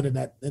over and done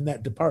in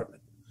that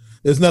department.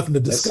 There's nothing to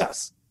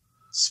discuss.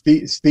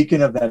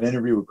 Speaking of that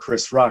interview with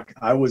Chris Rock,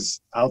 I was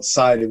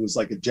outside. It was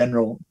like a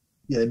general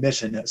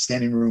admission, a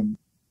standing room,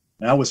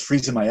 and I was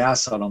freezing my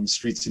ass out on the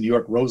streets of New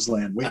York,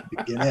 Roseland, waiting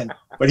to get in.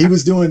 But he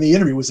was doing the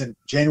interview. It was in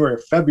January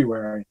or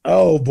February.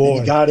 Oh boy!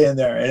 And he got in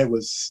there, and it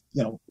was,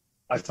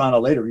 I found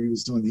out later he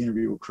was doing the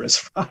interview with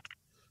Chris Rock.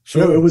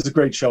 Sure, it was a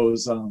great show. It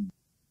was,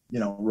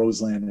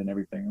 Roseland and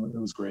everything. It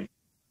was great.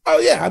 Oh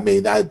yeah, I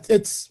mean,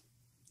 it's.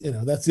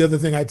 That's the other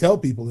thing I tell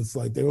people. It's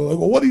like, they were like,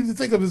 well, what do you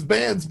think of his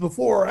bands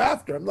before or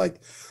after? I'm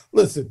like,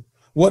 listen,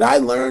 what I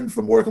learned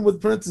from working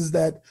with Prince is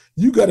that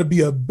you got to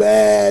be a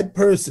bad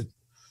person.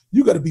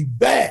 You got to be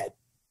bad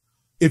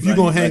if you're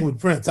going to hang with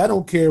Prince. I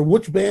don't care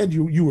which band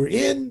you were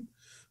in,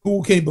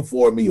 who came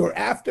before me or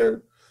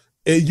after.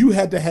 You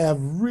had to have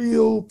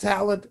real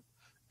talent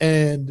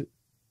and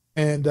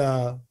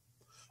a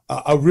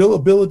real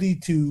ability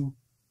to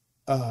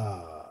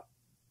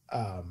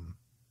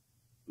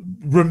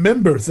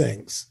remember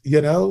things,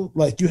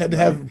 like you had to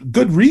have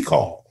good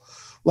recall.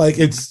 Like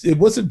it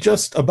wasn't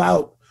just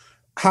about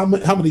how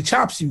many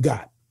chops you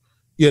got,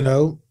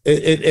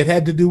 it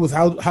had to do with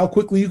how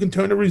quickly you can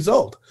turn a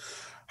result,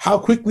 how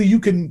quickly you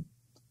can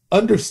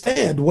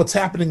understand what's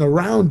happening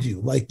around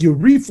you. Like your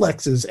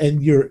reflexes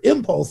and your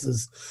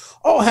impulses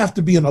all have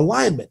to be in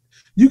alignment.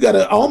 You got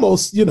to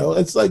almost,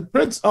 it's like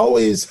Prince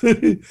always,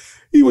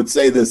 he would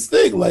say this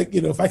thing, like,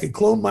 if I could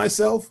clone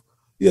myself,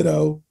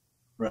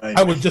 right.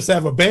 I would just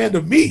have a band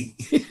of me,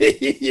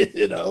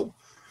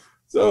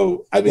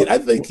 So, I mean, I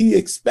think he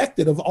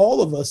expected of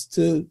all of us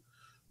to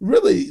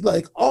really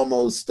like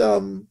almost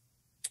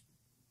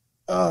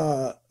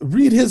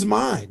read his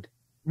mind,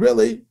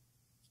 really.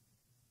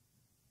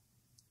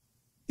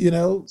 I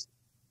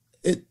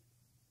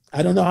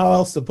don't know how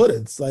else to put it.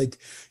 It's like,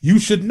 you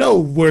should know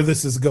where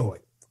this is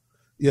going,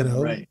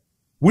 Right.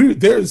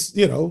 There's,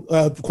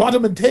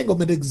 quantum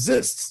entanglement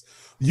exists.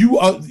 We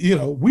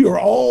are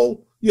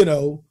all,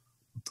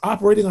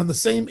 operating on the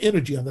same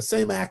energy, on the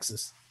same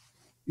axis,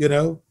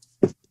 Now,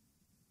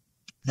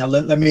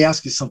 let me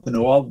ask you something.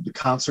 All the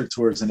concert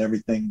tours and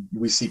everything,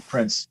 we see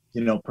Prince,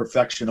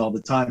 perfection all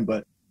the time.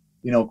 But,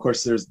 of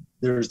course, there's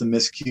the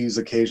miscues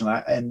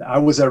occasionally. And I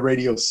was at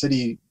Radio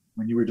City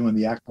when you were doing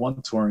the Act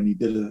One tour, and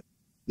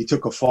he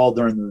took a fall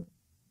during the,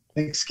 I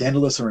think,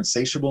 Scandalous or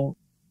Insatiable.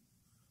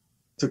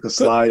 Took a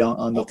slide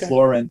on the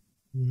floor. And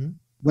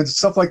when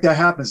stuff like that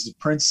happens, does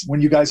Prince,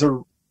 when you guys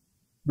are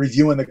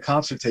reviewing the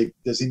concert tape,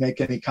 does he make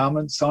any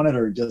comments on it,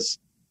 or just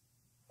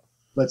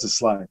lets it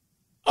slide?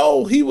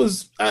 Oh, he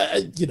was,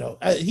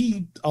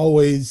 he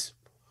always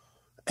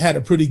had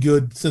a pretty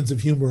good sense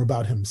of humor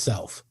about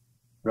himself.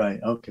 Right.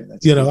 Okay.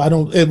 That's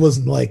good. It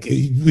wasn't like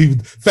we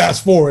would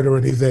fast forward or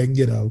anything,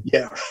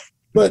 Yeah.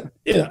 But,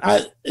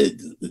 I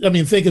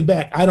mean, thinking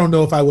back, I don't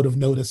know if I would have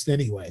noticed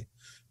anyway.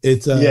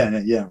 It's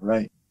yeah,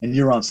 right. And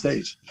you're on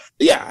stage.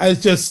 Yeah,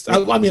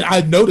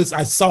 I noticed,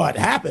 I saw it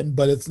happen,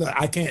 but it's not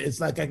like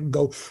I can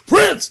go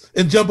Prince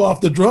and jump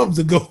off the drums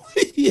and go,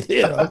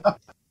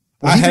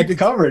 Well, I had to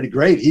cover it.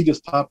 Great. He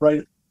just popped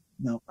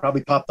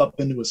probably popped up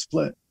into a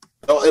split.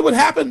 Oh, it would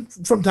happen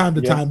from time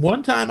to time.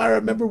 One time I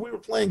remember we were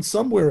playing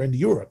somewhere in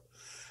Europe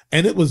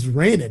and it was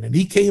raining, and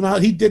he came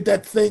out, he did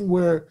that thing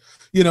where,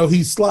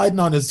 he's sliding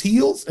on his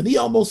heels and he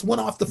almost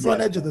went off the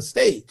front edge of the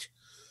stage.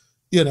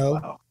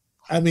 Wow.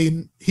 I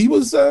mean, he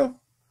was,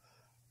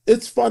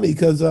 it's funny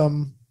because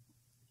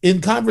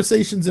in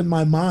conversations in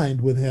my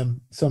mind with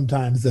him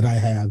sometimes that I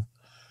have,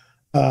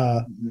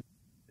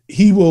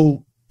 he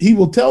will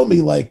tell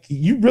me, like,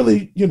 you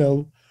really,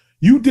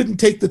 you didn't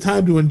take the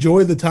time to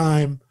enjoy the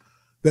time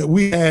that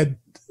we had,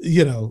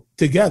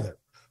 together.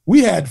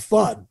 We had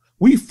fun.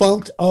 We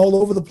funked all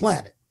over the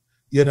planet,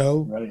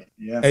 Right.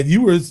 Yeah. And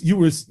you were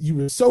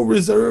so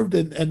reserved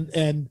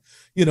and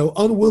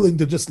unwilling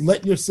to just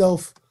let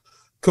yourself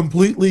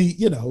completely,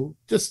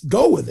 just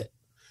go with it.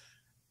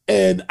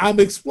 And I'm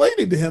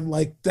explaining to him,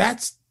 like,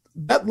 that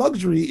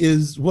luxury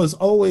was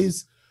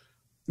always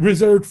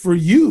reserved for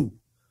you.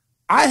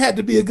 I had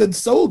to be a good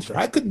soldier.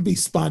 I couldn't be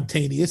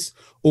spontaneous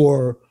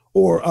or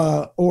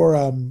what's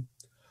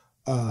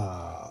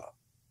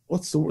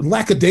the word?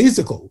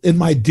 Lackadaisical in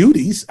my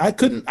duties.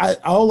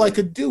 All I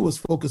could do was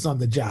focus on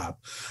the job.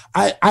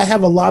 I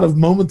have a lot of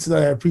moments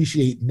that I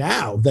appreciate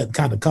now that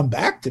kind of come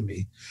back to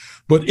me,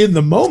 but in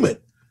the moment,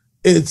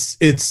 there's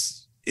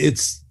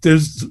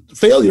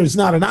failure is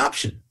not an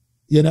option,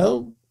 you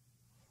know?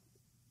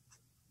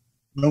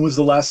 When was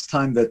the last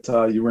time that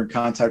you were in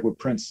contact with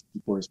Prince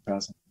before his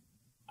passing?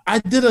 I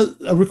did a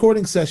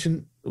recording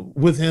session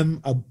with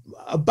him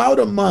about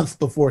a month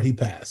before he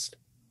passed.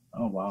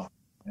 Oh, wow.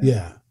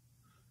 Yeah.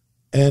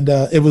 And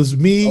it was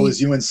me. Oh, it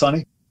was you and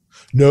Sonny?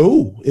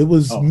 No, it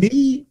was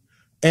me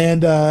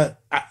and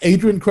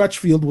Adrian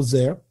Crutchfield was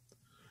there.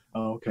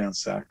 Oh, okay, on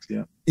sax,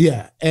 yeah.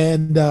 Yeah,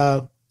 and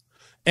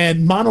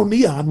Mono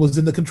Neon was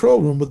in the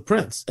control room with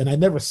Prince, and I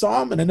never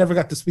saw him, and I never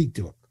got to speak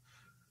to him.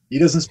 He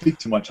doesn't speak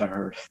too much, I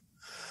heard.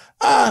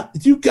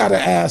 You got to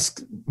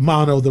ask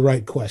Mono the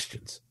right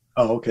questions.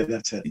 Oh, okay,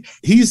 that's it.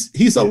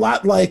 He's a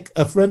lot like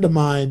a friend of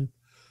mine,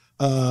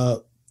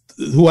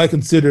 who I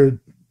considered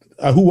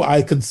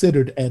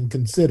and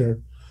consider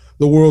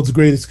the world's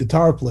greatest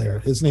guitar player.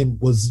 His name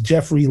was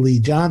Jef Lee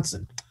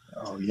Johnson.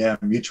 Oh yeah,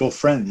 mutual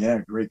friend.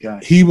 Yeah, great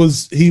guy. He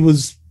was,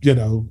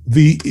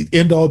 the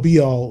end all be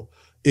all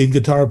in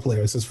guitar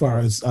players as far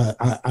as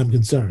I'm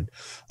concerned.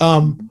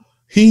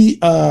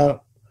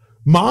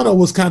 Mono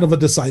was kind of a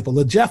disciple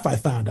of Jef, I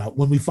found out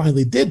when we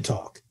finally did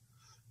talk.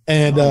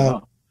 And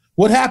wow.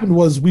 What happened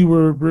was we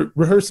were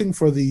rehearsing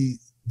for the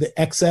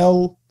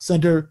XL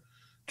Center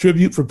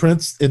tribute for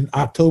Prince in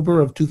October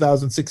of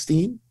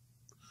 2016.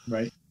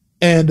 Right.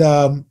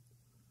 And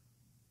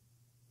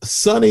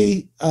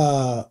Sonny,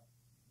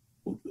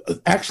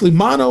 actually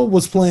Mono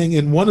was playing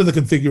in one of the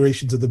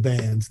configurations of the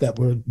bands that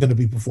were going to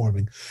be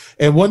performing.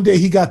 And one day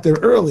he got there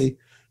early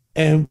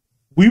and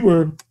we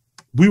were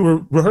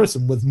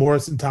rehearsing with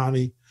Morris and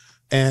Tommy.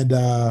 And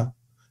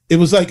it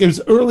was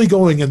early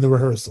going in the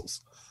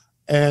rehearsals.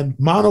 And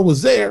Mono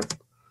was there.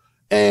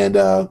 And,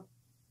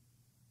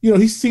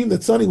 he's seen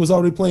that Sonny was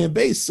already playing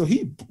bass. So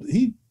he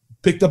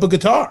picked up a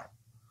guitar.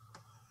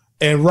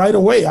 And right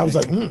away, I was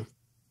like,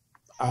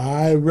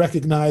 I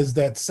recognize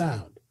that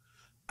sound.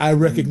 I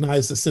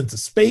recognize the sense of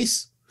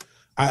space.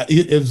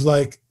 It was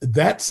like,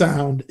 that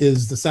sound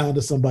is the sound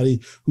of somebody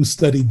who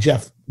studied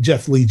Jef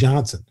Lee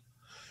Johnson.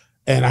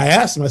 And I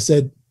asked him, I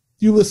said,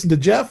 you listen to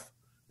Jef?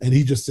 And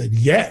he just said,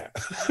 yeah.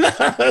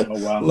 Oh,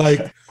 wow.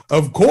 Like,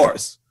 of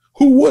course.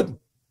 Who wouldn't?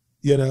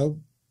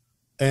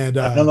 And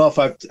I don't know if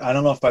I've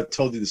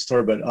told you the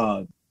story,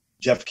 but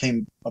Jef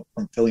came up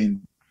from Philly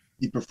and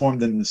he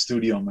performed in the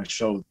studio on my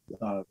show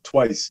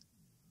twice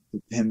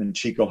with him and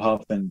Chico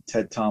Huff and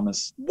Ted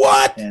Thomas.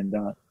 What? And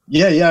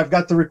yeah, I've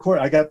got the record.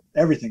 I got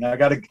everything. I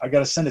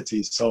gotta send it to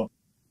you. So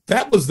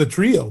that was the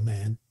trio,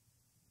 man.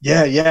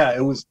 Yeah,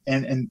 it was.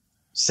 And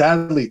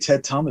sadly,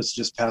 Ted Thomas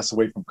just passed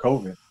away from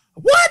COVID.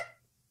 What?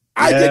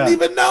 I didn't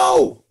even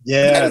know.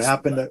 Yeah, it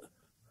happened a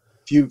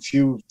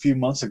few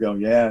months ago.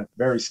 Yeah,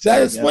 very sad.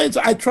 That explains.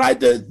 Yeah. I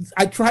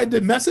tried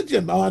to message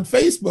him on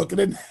Facebook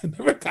and I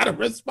never got a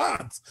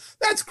response.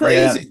 That's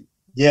crazy.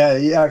 Yeah.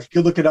 If you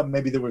could look it up,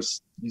 maybe you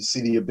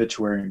see the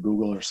obituary in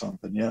Google or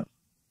something. Yeah.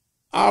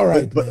 All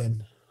right,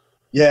 man.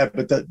 Yeah,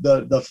 but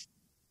the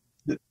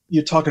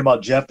you're talking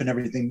about Jef and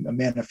everything.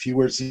 Man, a few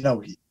words.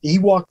 He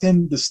walked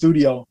in the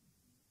studio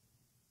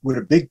with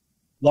a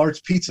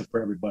large pizza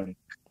for everybody.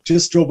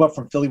 Just drove up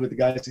from Philly with the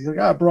guys. He's like,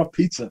 I brought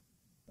pizza.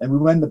 And we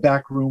went in the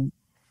back room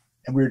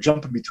and we were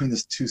jumping between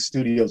the two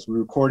studios. We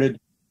recorded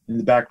in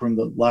the back room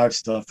the live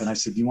stuff. And I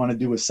said, do you want to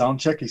do a sound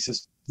check? He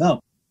says, no,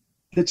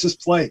 let's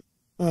just play.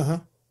 Uh-huh.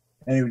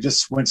 And he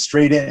just went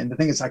straight in. And the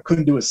thing is, I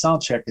couldn't do a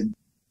sound check. And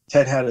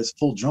Ted had his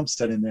full drum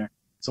set in there.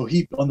 So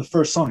on the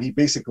first song,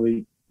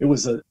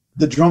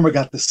 the drummer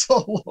got the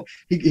solo.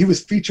 He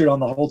was featured on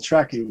the whole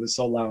track. He was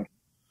so loud.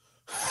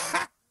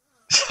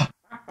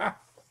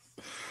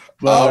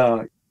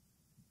 But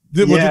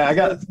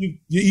you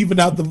even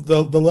out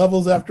the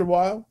levels after a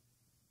while.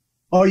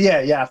 Oh yeah,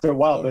 after a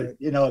while. But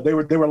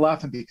they were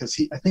laughing because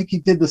I think he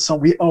did the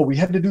song. We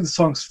had to do the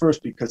songs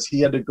first because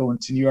he had to go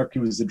into New York. He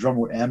was the drummer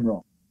with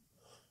Amro.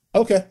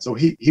 Okay. So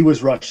he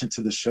was rushing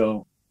to the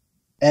show,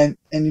 and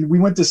we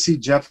went to see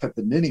Jef at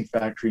the Knitting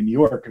Factory in New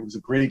York. It was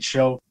a great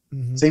show.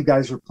 Mm-hmm. Same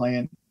guys were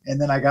playing, and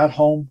then I got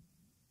home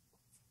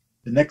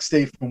the next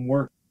day from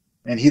work,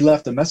 and he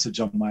left a message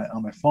on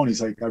my phone.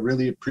 He's like, I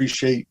really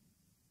appreciate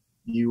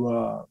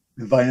you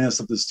inviting us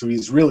up to the studio.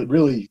 He's really,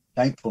 really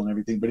thankful and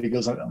everything. But he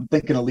goes, I'm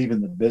thinking of leaving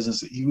the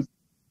business. He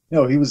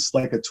was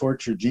like a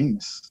tortured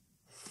genius.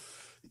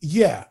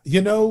 Yeah.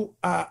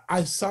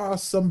 I saw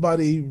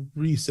somebody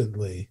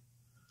recently.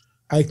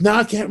 I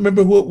can't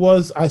remember who it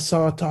was I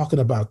saw talking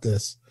about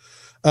this.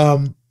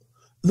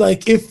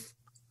 Like if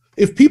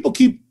people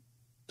keep,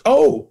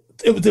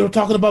 they were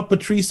talking about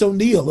Patrice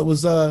O'Neal. It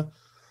was I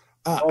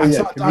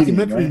saw a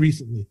documentary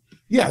recently.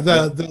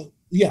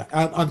 Yeah,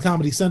 on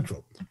Comedy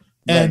Central.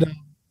 And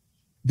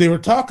they were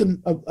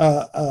talking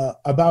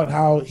about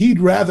how he'd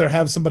rather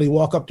have somebody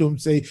walk up to him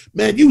and say,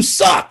 man, you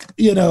suck,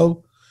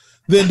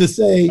 than to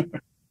say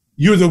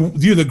you're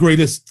the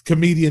greatest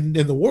comedian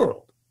in the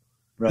world,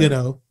 right. You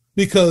know,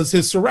 because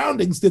his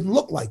surroundings didn't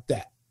look like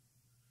that.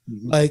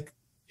 Mm-hmm. Like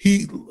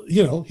he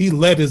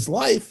led his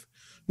life,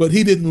 but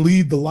he didn't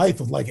lead the life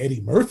of like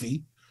Eddie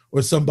Murphy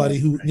or somebody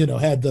who, you know,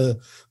 had the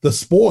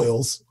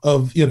spoils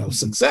of, you know,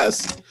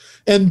 success.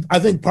 And I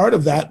think part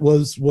of that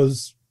was,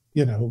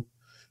 you know,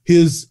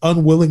 his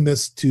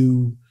unwillingness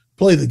to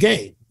play the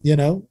game, you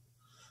know,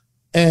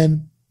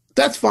 and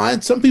that's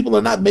fine. Some people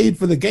are not made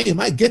for the game.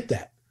 I get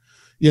that.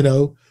 You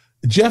know,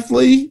 Jef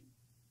Lee,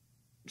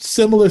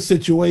 similar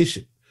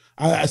situation.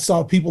 I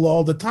saw people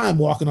all the time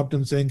walking up to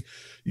him saying,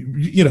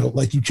 you know,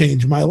 like, you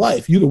changed my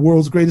life. You're the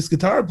world's greatest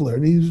guitar player.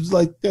 And he was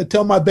like, yeah,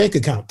 tell my bank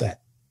account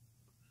that.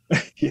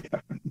 Yeah.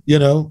 You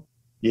know?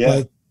 Yeah.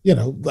 Like, you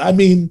know, I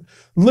mean,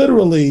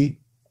 literally,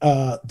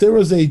 there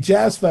was a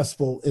jazz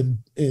festival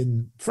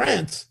in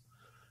France,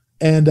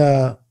 and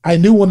I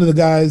knew one of the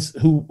guys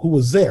who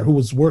was there, who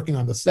was working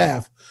on the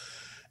staff,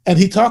 and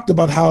he talked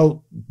about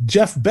how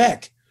Jeff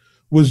Beck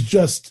was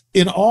just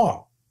in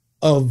awe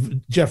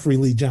of Jeffrey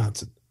Lee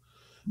Johnson.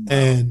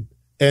 Wow.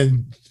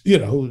 And you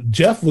know,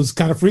 Jeff was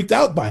kind of freaked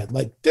out by it.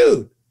 Like,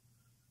 dude,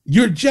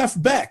 you're Jeff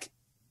Beck.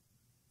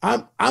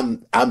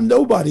 I'm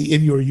nobody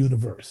in your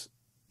universe,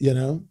 you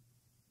know?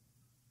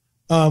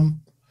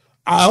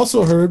 I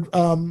also heard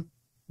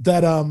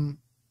that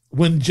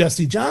when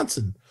Jesse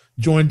Johnson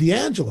joined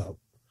D'Angelo,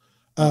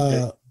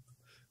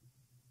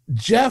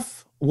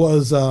 Jeff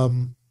was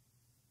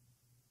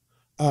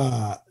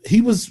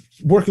he was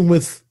working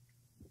with,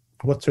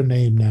 what's her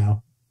name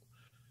now?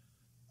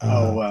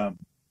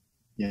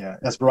 Yeah,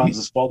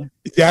 Esperanza Spalding.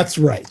 That's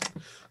right.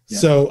 Yeah.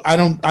 So I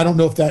don't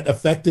know if that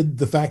affected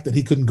the fact that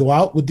he couldn't go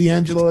out with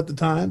D'Angelo at the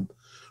time,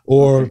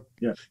 or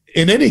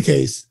in any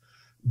case,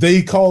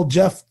 they called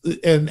Jeff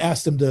and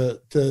asked him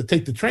to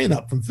take the train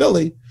up from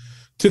Philly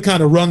to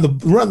kind of run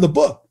the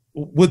book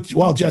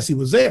while Jesse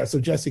was there, so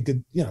Jesse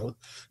could, you know,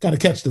 kind of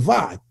catch the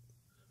vibe.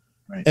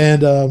 Right.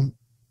 And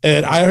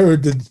I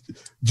heard that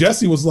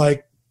Jesse was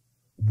like,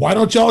 "Why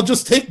don't y'all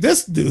just take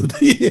this dude?"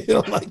 You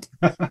know, like,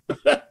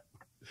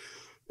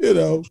 you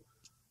know.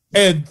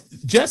 And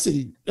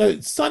Jesse,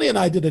 Sonny and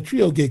I did a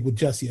trio gig with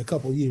Jesse a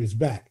couple years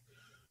back.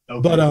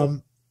 Okay. But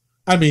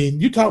I mean,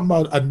 you're talking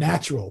about a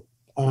natural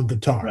on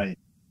guitar. Right.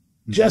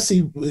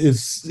 Jesse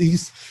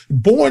he's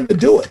born to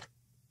do it.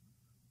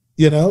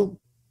 You know,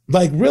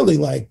 like, really,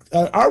 like,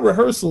 our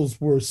rehearsals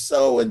were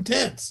so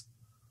intense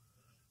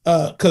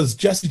because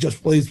Jesse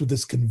just plays with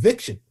this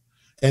conviction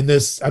and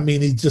this, I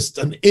mean, he's just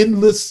an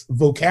endless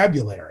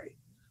vocabulary.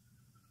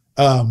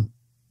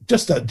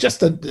 Just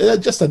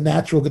a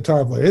natural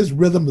guitar player. His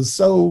rhythm is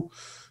so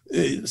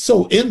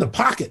in the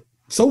pocket,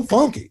 so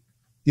funky,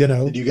 you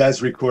know. Did you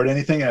guys record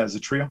anything as a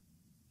trio?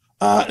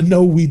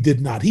 No, we did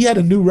not. He had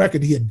a new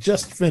record he had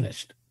just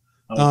finished.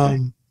 Okay.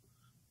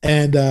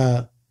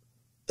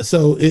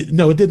 So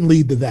it didn't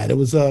lead to that. It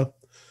was I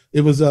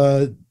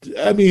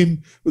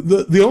mean,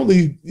 the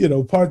only, you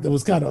know, part that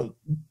was kind of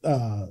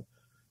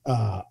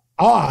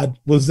odd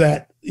was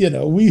that, you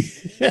know, we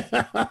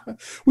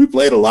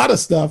played a lot of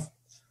stuff.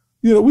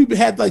 You know, we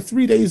had like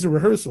 3 days of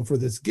rehearsal for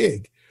this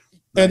gig,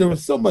 and there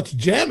was so much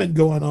jamming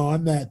going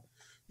on that,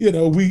 you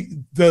know,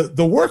 the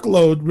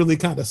workload really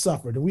kind of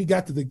suffered. And we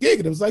got to the gig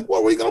and it was like, what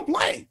are we going to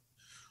play?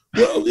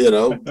 Well, you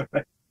know,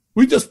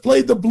 we just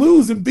played the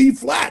blues in B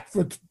flat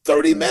for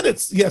 30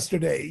 minutes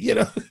yesterday, you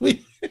know.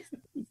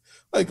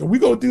 Like, are we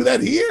going to do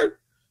that here?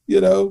 You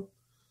know?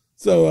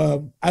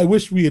 So I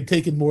wish we had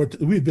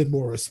we'd been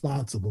more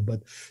responsible,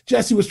 but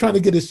Jesse was trying to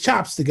get his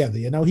chops together.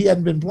 You know, he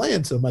hadn't been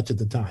playing so much at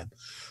the time.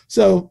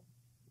 So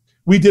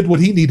we did what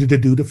he needed to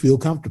do to feel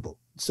comfortable.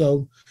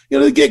 So, you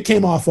know, the gig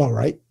came off all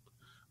right.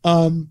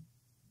 But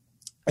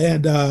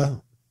I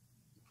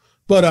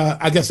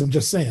guess I'm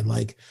just saying,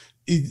 like,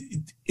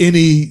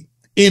 any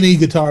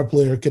guitar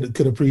player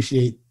could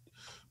appreciate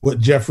what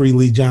Jeffrey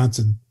Lee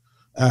Johnson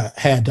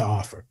had to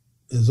offer.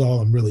 Is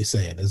all I'm really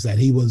saying, is that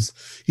he was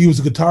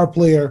a guitar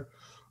player,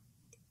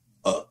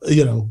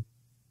 you know,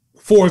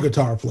 for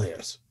guitar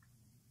players.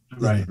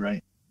 Right,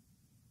 right.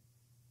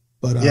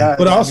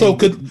 But also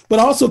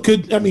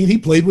could. I mean, he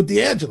played with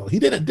D'Angelo. He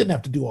didn't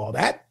have to do all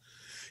that.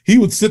 He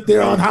would sit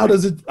there on how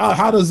does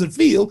it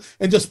feel,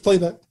 and just play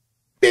the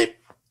beep.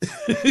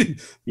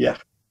 Yeah.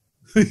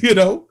 You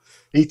know,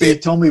 he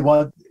told me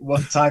one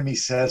time, he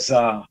says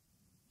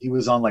he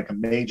was on like a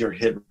major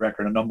hit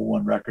record, a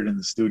 #1 record in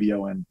the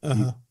studio, and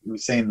he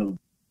was saying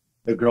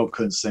the girl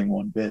couldn't sing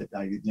one bit.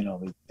 You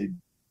know, they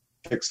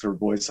fixed her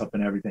voice up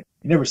and everything.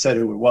 He never said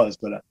who it was,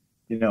 but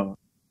you know,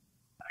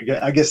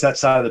 I guess that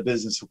side of the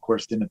business, of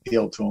course, didn't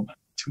appeal to him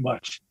too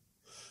much.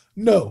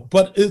 No,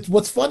 but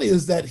what's funny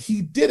is that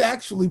he did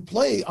actually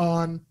play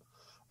on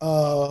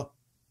a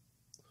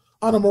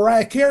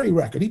Mariah Carey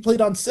record. He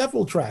played on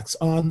several tracks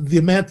on the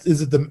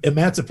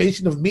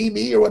Emancipation of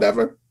Me or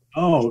whatever.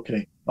 Oh,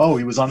 okay. Oh,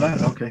 he was on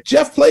that. Okay.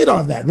 Jeff played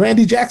on that.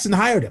 Randy Jackson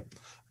hired him,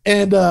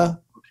 and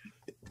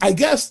I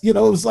guess, you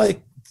know, it was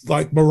like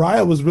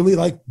Mariah was really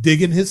like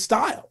digging his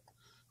style.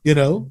 You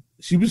know,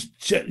 she was,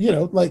 you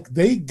know, like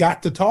they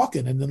got to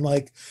talking, and then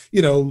like,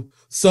 you know,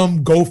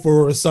 some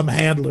gopher or some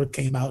handler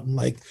came out and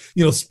like,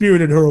 you know,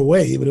 spirited her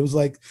away. But it was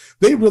like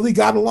they really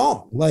got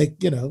along,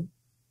 like, you know.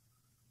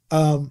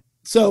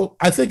 So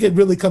I think it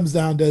really comes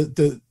down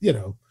to you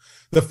know,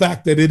 the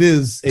fact that it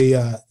is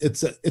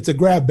it's a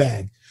grab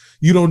bag.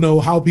 You don't know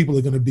how people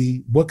are going to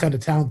be, what kind of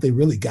talent they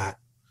really got,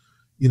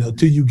 you know,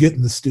 till you get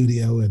in the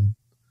studio. And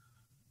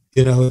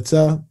you know, it's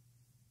a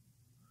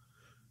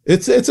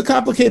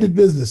complicated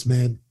business,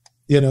 man.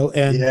 You know,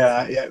 and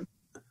yeah.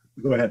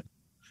 Go ahead.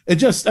 It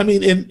just, I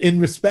mean, in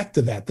respect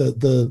to that,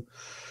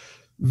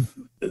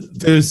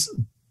 there's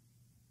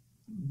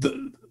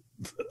the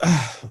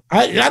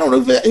I don't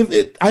know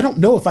if I don't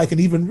know if I can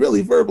even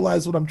really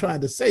verbalize what I'm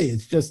trying to say.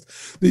 It's just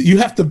you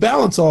have to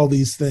balance all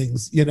these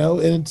things, you know,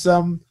 and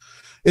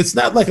it's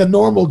not like a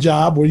normal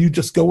job where you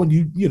just go and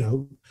you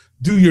know,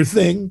 do your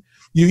thing,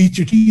 you eat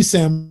your tea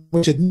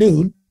sandwich at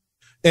noon,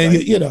 and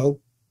right. you know,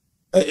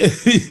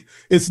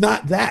 it's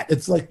not that.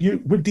 It's like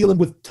we're dealing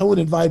with tone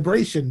and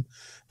vibration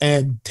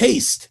and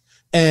taste,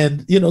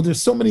 and you know,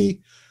 there's so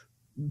many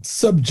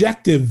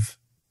subjective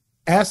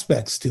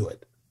aspects to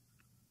it.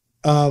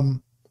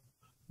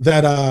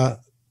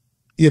 That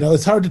you know,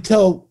 it's hard to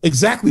tell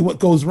exactly what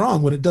goes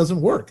wrong when it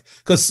doesn't work,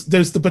 because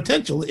there's the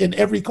potential in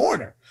every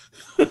corner.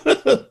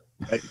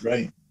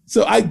 Right.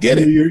 So I get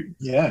it. You're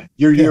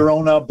your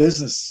own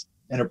business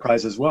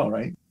enterprise as well,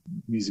 right?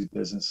 Music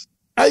business.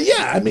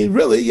 Yeah, I mean,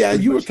 really, yeah.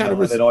 You were kind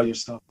of all your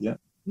stuff, yeah.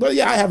 Well,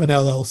 yeah, I have an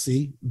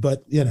LLC,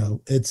 but you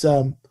know, it's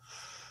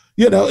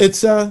you know,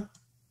 it's a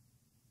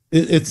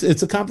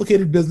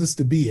complicated business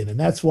to be in, and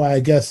that's why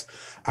I guess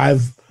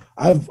I've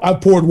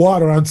poured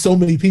water on so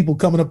many people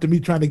coming up to me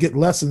trying to get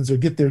lessons or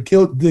get their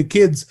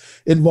kids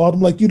involved.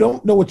 I'm like, you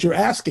don't know what you're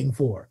asking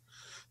for.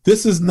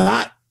 This is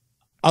not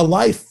a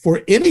life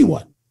for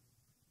anyone.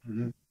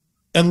 Mm-hmm.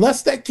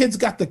 Unless that kid's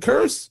got the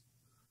curse,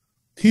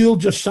 he'll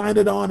just shine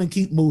it on and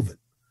keep moving.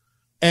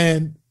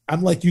 And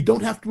I'm like, you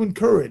don't have to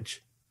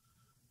encourage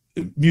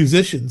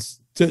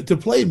musicians to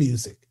play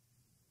music.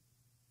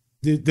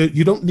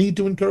 You don't need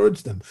to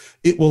encourage them.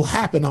 It will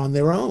happen on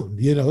their own.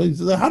 You know,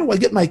 how do I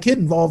get my kid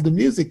involved in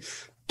music?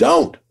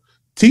 Don't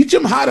teach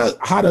them how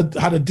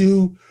to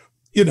do,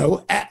 you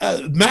know,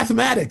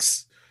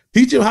 mathematics.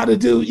 Teach them how to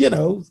do, you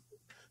know,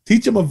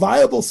 teach them a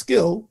viable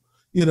skill,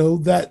 you know,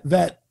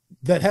 that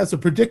has a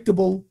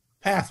predictable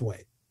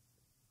pathway.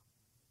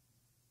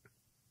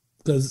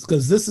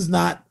 Because this is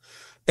not,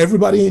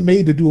 everybody ain't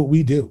made to do what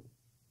we do.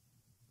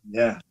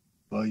 Yeah.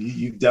 Well,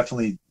 you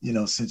definitely, you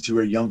know, since you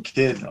were a young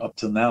kid up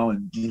till now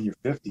and in your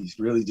 50s,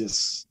 really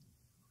just,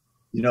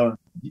 you know,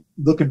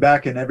 looking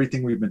back and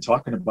everything we've been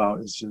talking about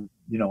is just,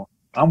 you know,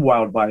 I'm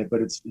wowed by it,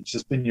 but it's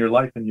just been your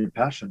life and your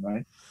passion,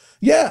 right?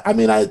 Yeah. I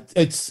mean,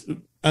 it's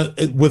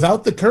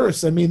without the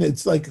curse. I mean,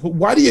 it's like,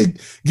 why do you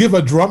give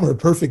a drummer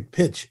perfect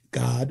pitch,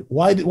 God?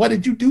 Why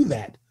did you do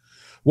that?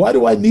 Why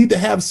do I need to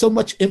have so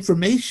much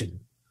information?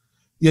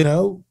 You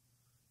know,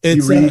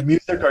 you read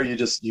music, or you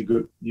just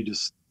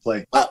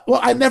play?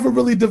 Well, I never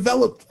really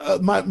developed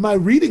my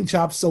reading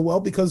chops so well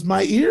because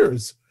my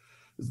ears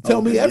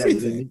tell me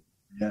everything.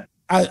 Yeah,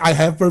 I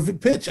have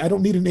perfect pitch. I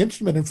don't need an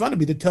instrument in front of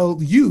me to tell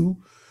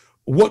you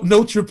what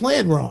notes you're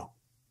playing wrong.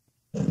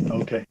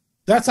 Okay.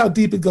 That's how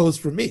deep it goes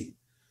for me.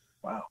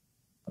 Wow.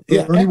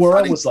 Yeah, Bernie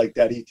Worrell was like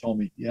that. He told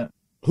me. Yeah.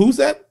 Who's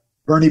that?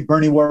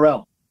 Bernie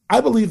Worrell. I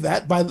believe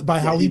that by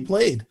how he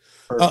played.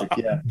 Perfect,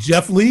 yeah.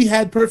 Jef Lee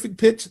had perfect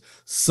pitch.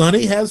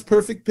 Sonny has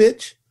perfect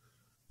pitch.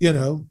 You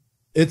know,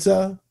 it's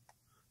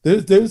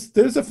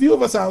there's a few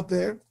of us out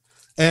there,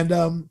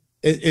 and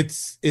it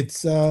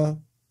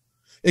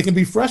can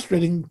be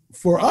frustrating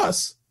for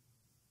us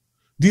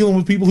dealing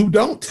with people who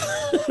don't.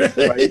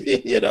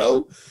 Right. You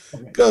know,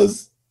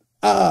 because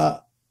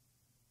I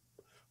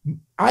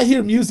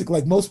hear music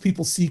like most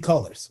people see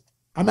colors.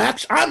 I'm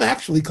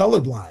actually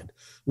colorblind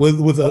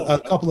with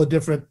a couple of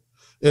different.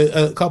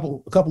 A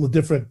couple of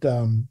different,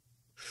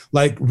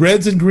 like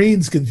reds and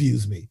greens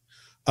confuse me.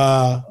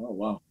 Oh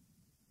wow!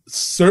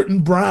 Certain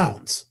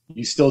browns.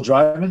 You still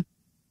driving?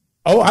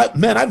 Oh,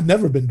 I've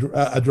never been.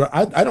 I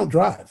don't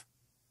drive.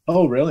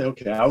 Oh really?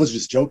 Okay, I was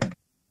just joking.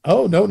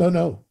 Oh no!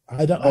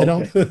 I don't. I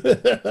don't.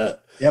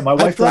 Yeah, my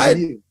wife tried.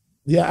 Either.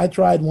 Yeah, I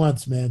tried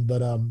once, man,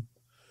 but I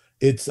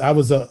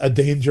was a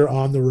danger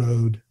on the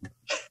road.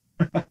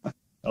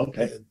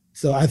 Okay.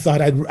 So I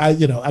thought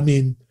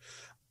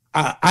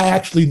I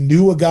actually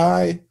knew a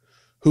guy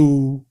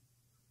who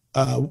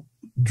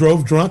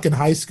drove drunk in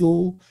high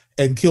school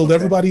and killed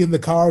everybody in the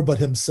car but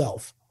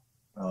himself.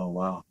 Oh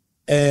wow!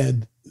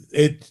 And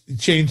it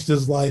changed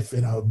his life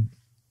in a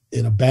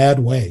bad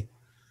way.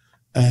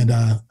 And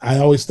I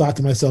always thought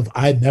to myself,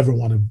 I'd never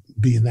want to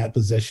be in that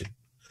position.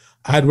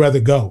 I'd rather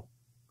go.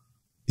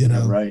 You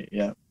know, right?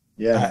 Yeah.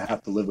 I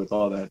have to live with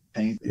all that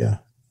pain. Yeah,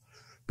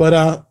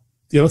 but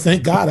you know,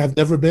 thank God I've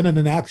never been in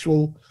an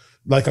actual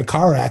like a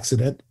car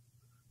accident.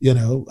 You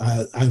know,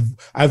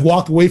 I've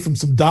walked away from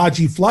some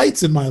dodgy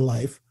flights in my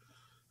life,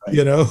 right.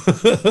 You know,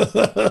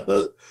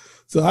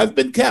 so I've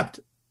been kept,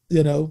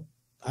 you know,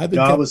 I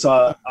was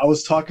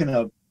talking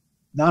to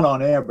not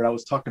on air, but I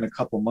was talking a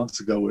couple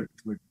months ago with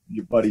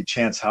your buddy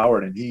Chance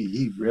Howard, and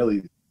he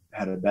really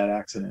had a bad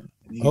accident.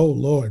 Oh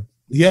Lord,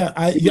 yeah,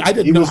 I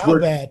didn't know how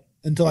bad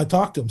until I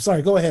talked to him.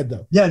 Sorry, go ahead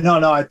though. Yeah,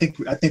 no, I think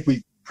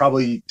we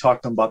probably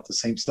talked to him about the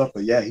same stuff,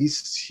 but yeah,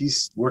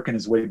 he's working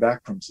his way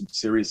back from some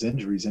serious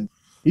injuries, and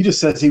he just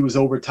says he was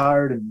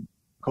overtired and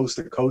coast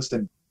to coast,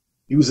 and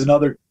he was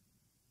another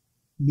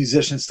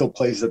musician, still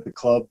plays at the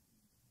club.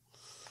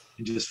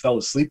 He just fell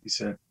asleep, he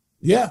said.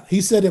 Yeah,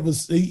 he said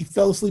he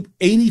fell asleep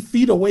 80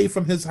 feet away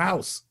from his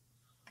house.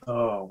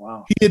 Oh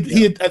wow.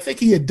 I think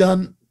he had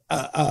done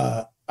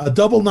a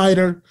double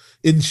nighter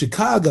in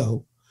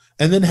Chicago,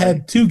 and then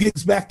had 2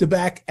 gigs back to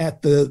back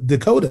at the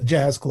Dakota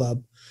Jazz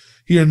Club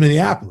here in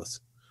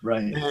Minneapolis.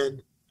 Right.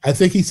 And I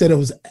think he said it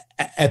was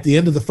at the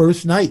end of the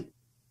first night.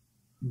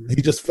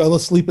 He just fell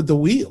asleep at the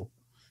wheel.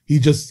 He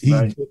just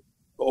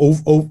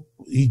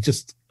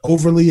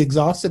overly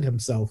exhausted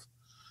himself,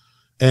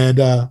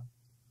 and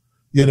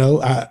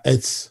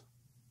it's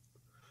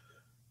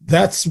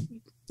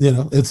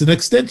an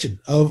extension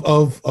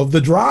of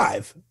the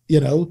drive.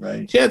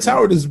 Right. Chance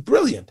Howard is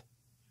brilliant.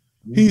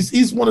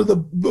 He's one of the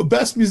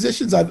best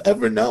musicians I've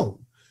ever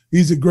known.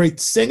 He's a great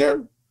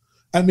singer.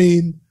 I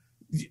mean,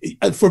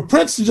 for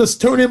Prince to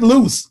just turn him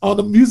loose on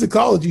the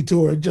musicology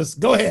tour and just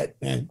go ahead,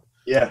 man.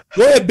 Yeah.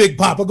 Go ahead, Big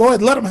Papa. Go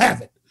ahead, let him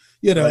have it.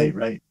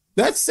 Right.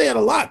 That's saying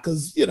a lot,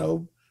 because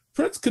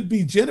Prince could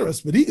be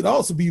generous, but he could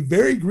also be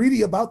very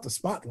greedy about the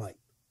spotlight.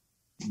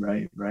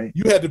 Right.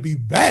 You had to be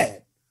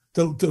bad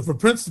for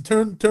Prince to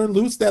turn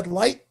loose that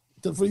light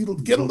for you to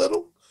get a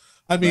little.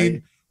 I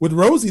mean, with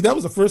Rosie, that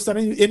was the first time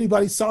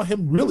anybody saw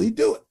him really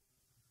do it.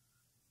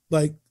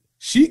 Like,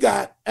 she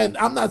got, and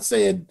I'm not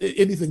saying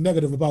anything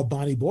negative about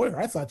Bonnie Boyer.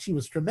 I thought she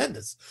was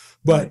tremendous,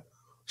 but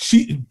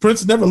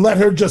Prince never let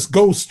her just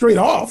go straight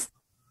off.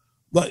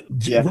 Like,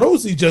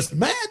 Rosie just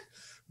mad.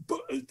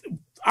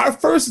 Our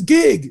first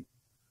gig,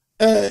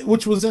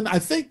 which was in, I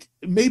think,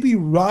 maybe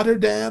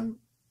Rotterdam,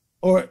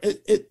 or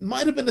it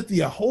might have been at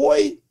the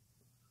Ahoy.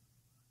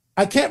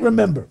 I can't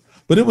remember,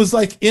 but it was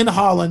like in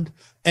Holland.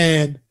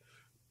 And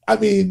I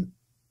mean,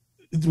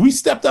 we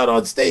stepped out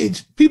on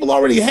stage. People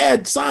already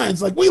had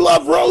signs like, "We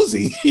love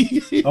Rosie."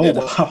 Oh,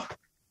 wow.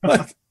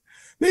 Like,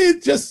 they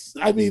just,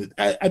 I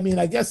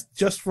guess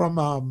just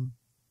from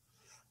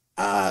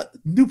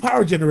New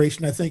Power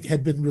Generation, I think,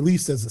 had been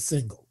released as a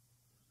single.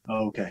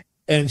 Oh, okay.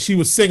 And she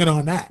was singing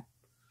on that.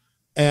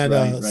 And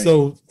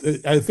so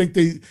I think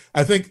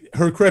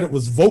her credit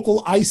was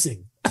vocal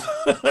icing.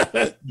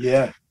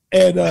 Yeah.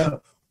 And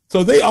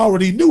so they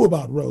already knew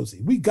about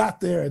Rosie. We got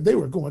there and they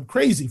were going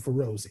crazy for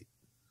Rosie,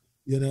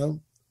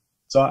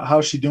 So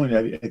how's she doing?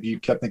 Have you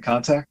kept in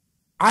contact?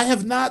 I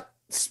have not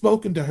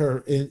spoken to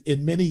her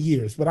in many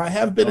years, but I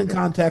have been in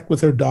contact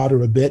with her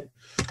daughter a bit.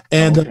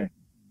 And,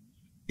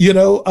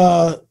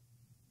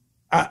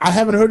 I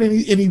haven't heard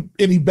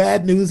any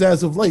bad news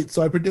as of late.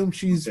 So I presume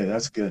she's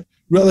that's good.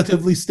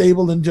 Relatively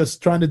stable and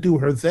just trying to do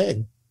her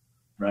thing.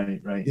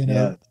 Right.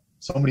 Yeah.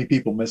 So many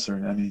people miss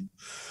her. I mean,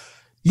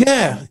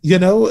 yeah, I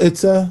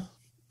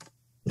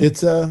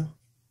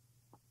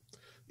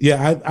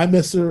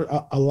miss her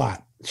a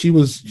lot. She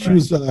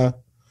was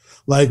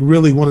like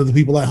really one of the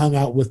people I hung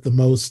out with the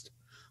most,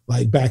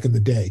 like back in the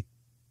day.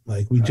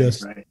 Like we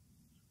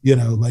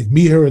like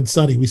me, her, and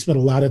Sonny, we spent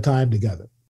a lot of time together.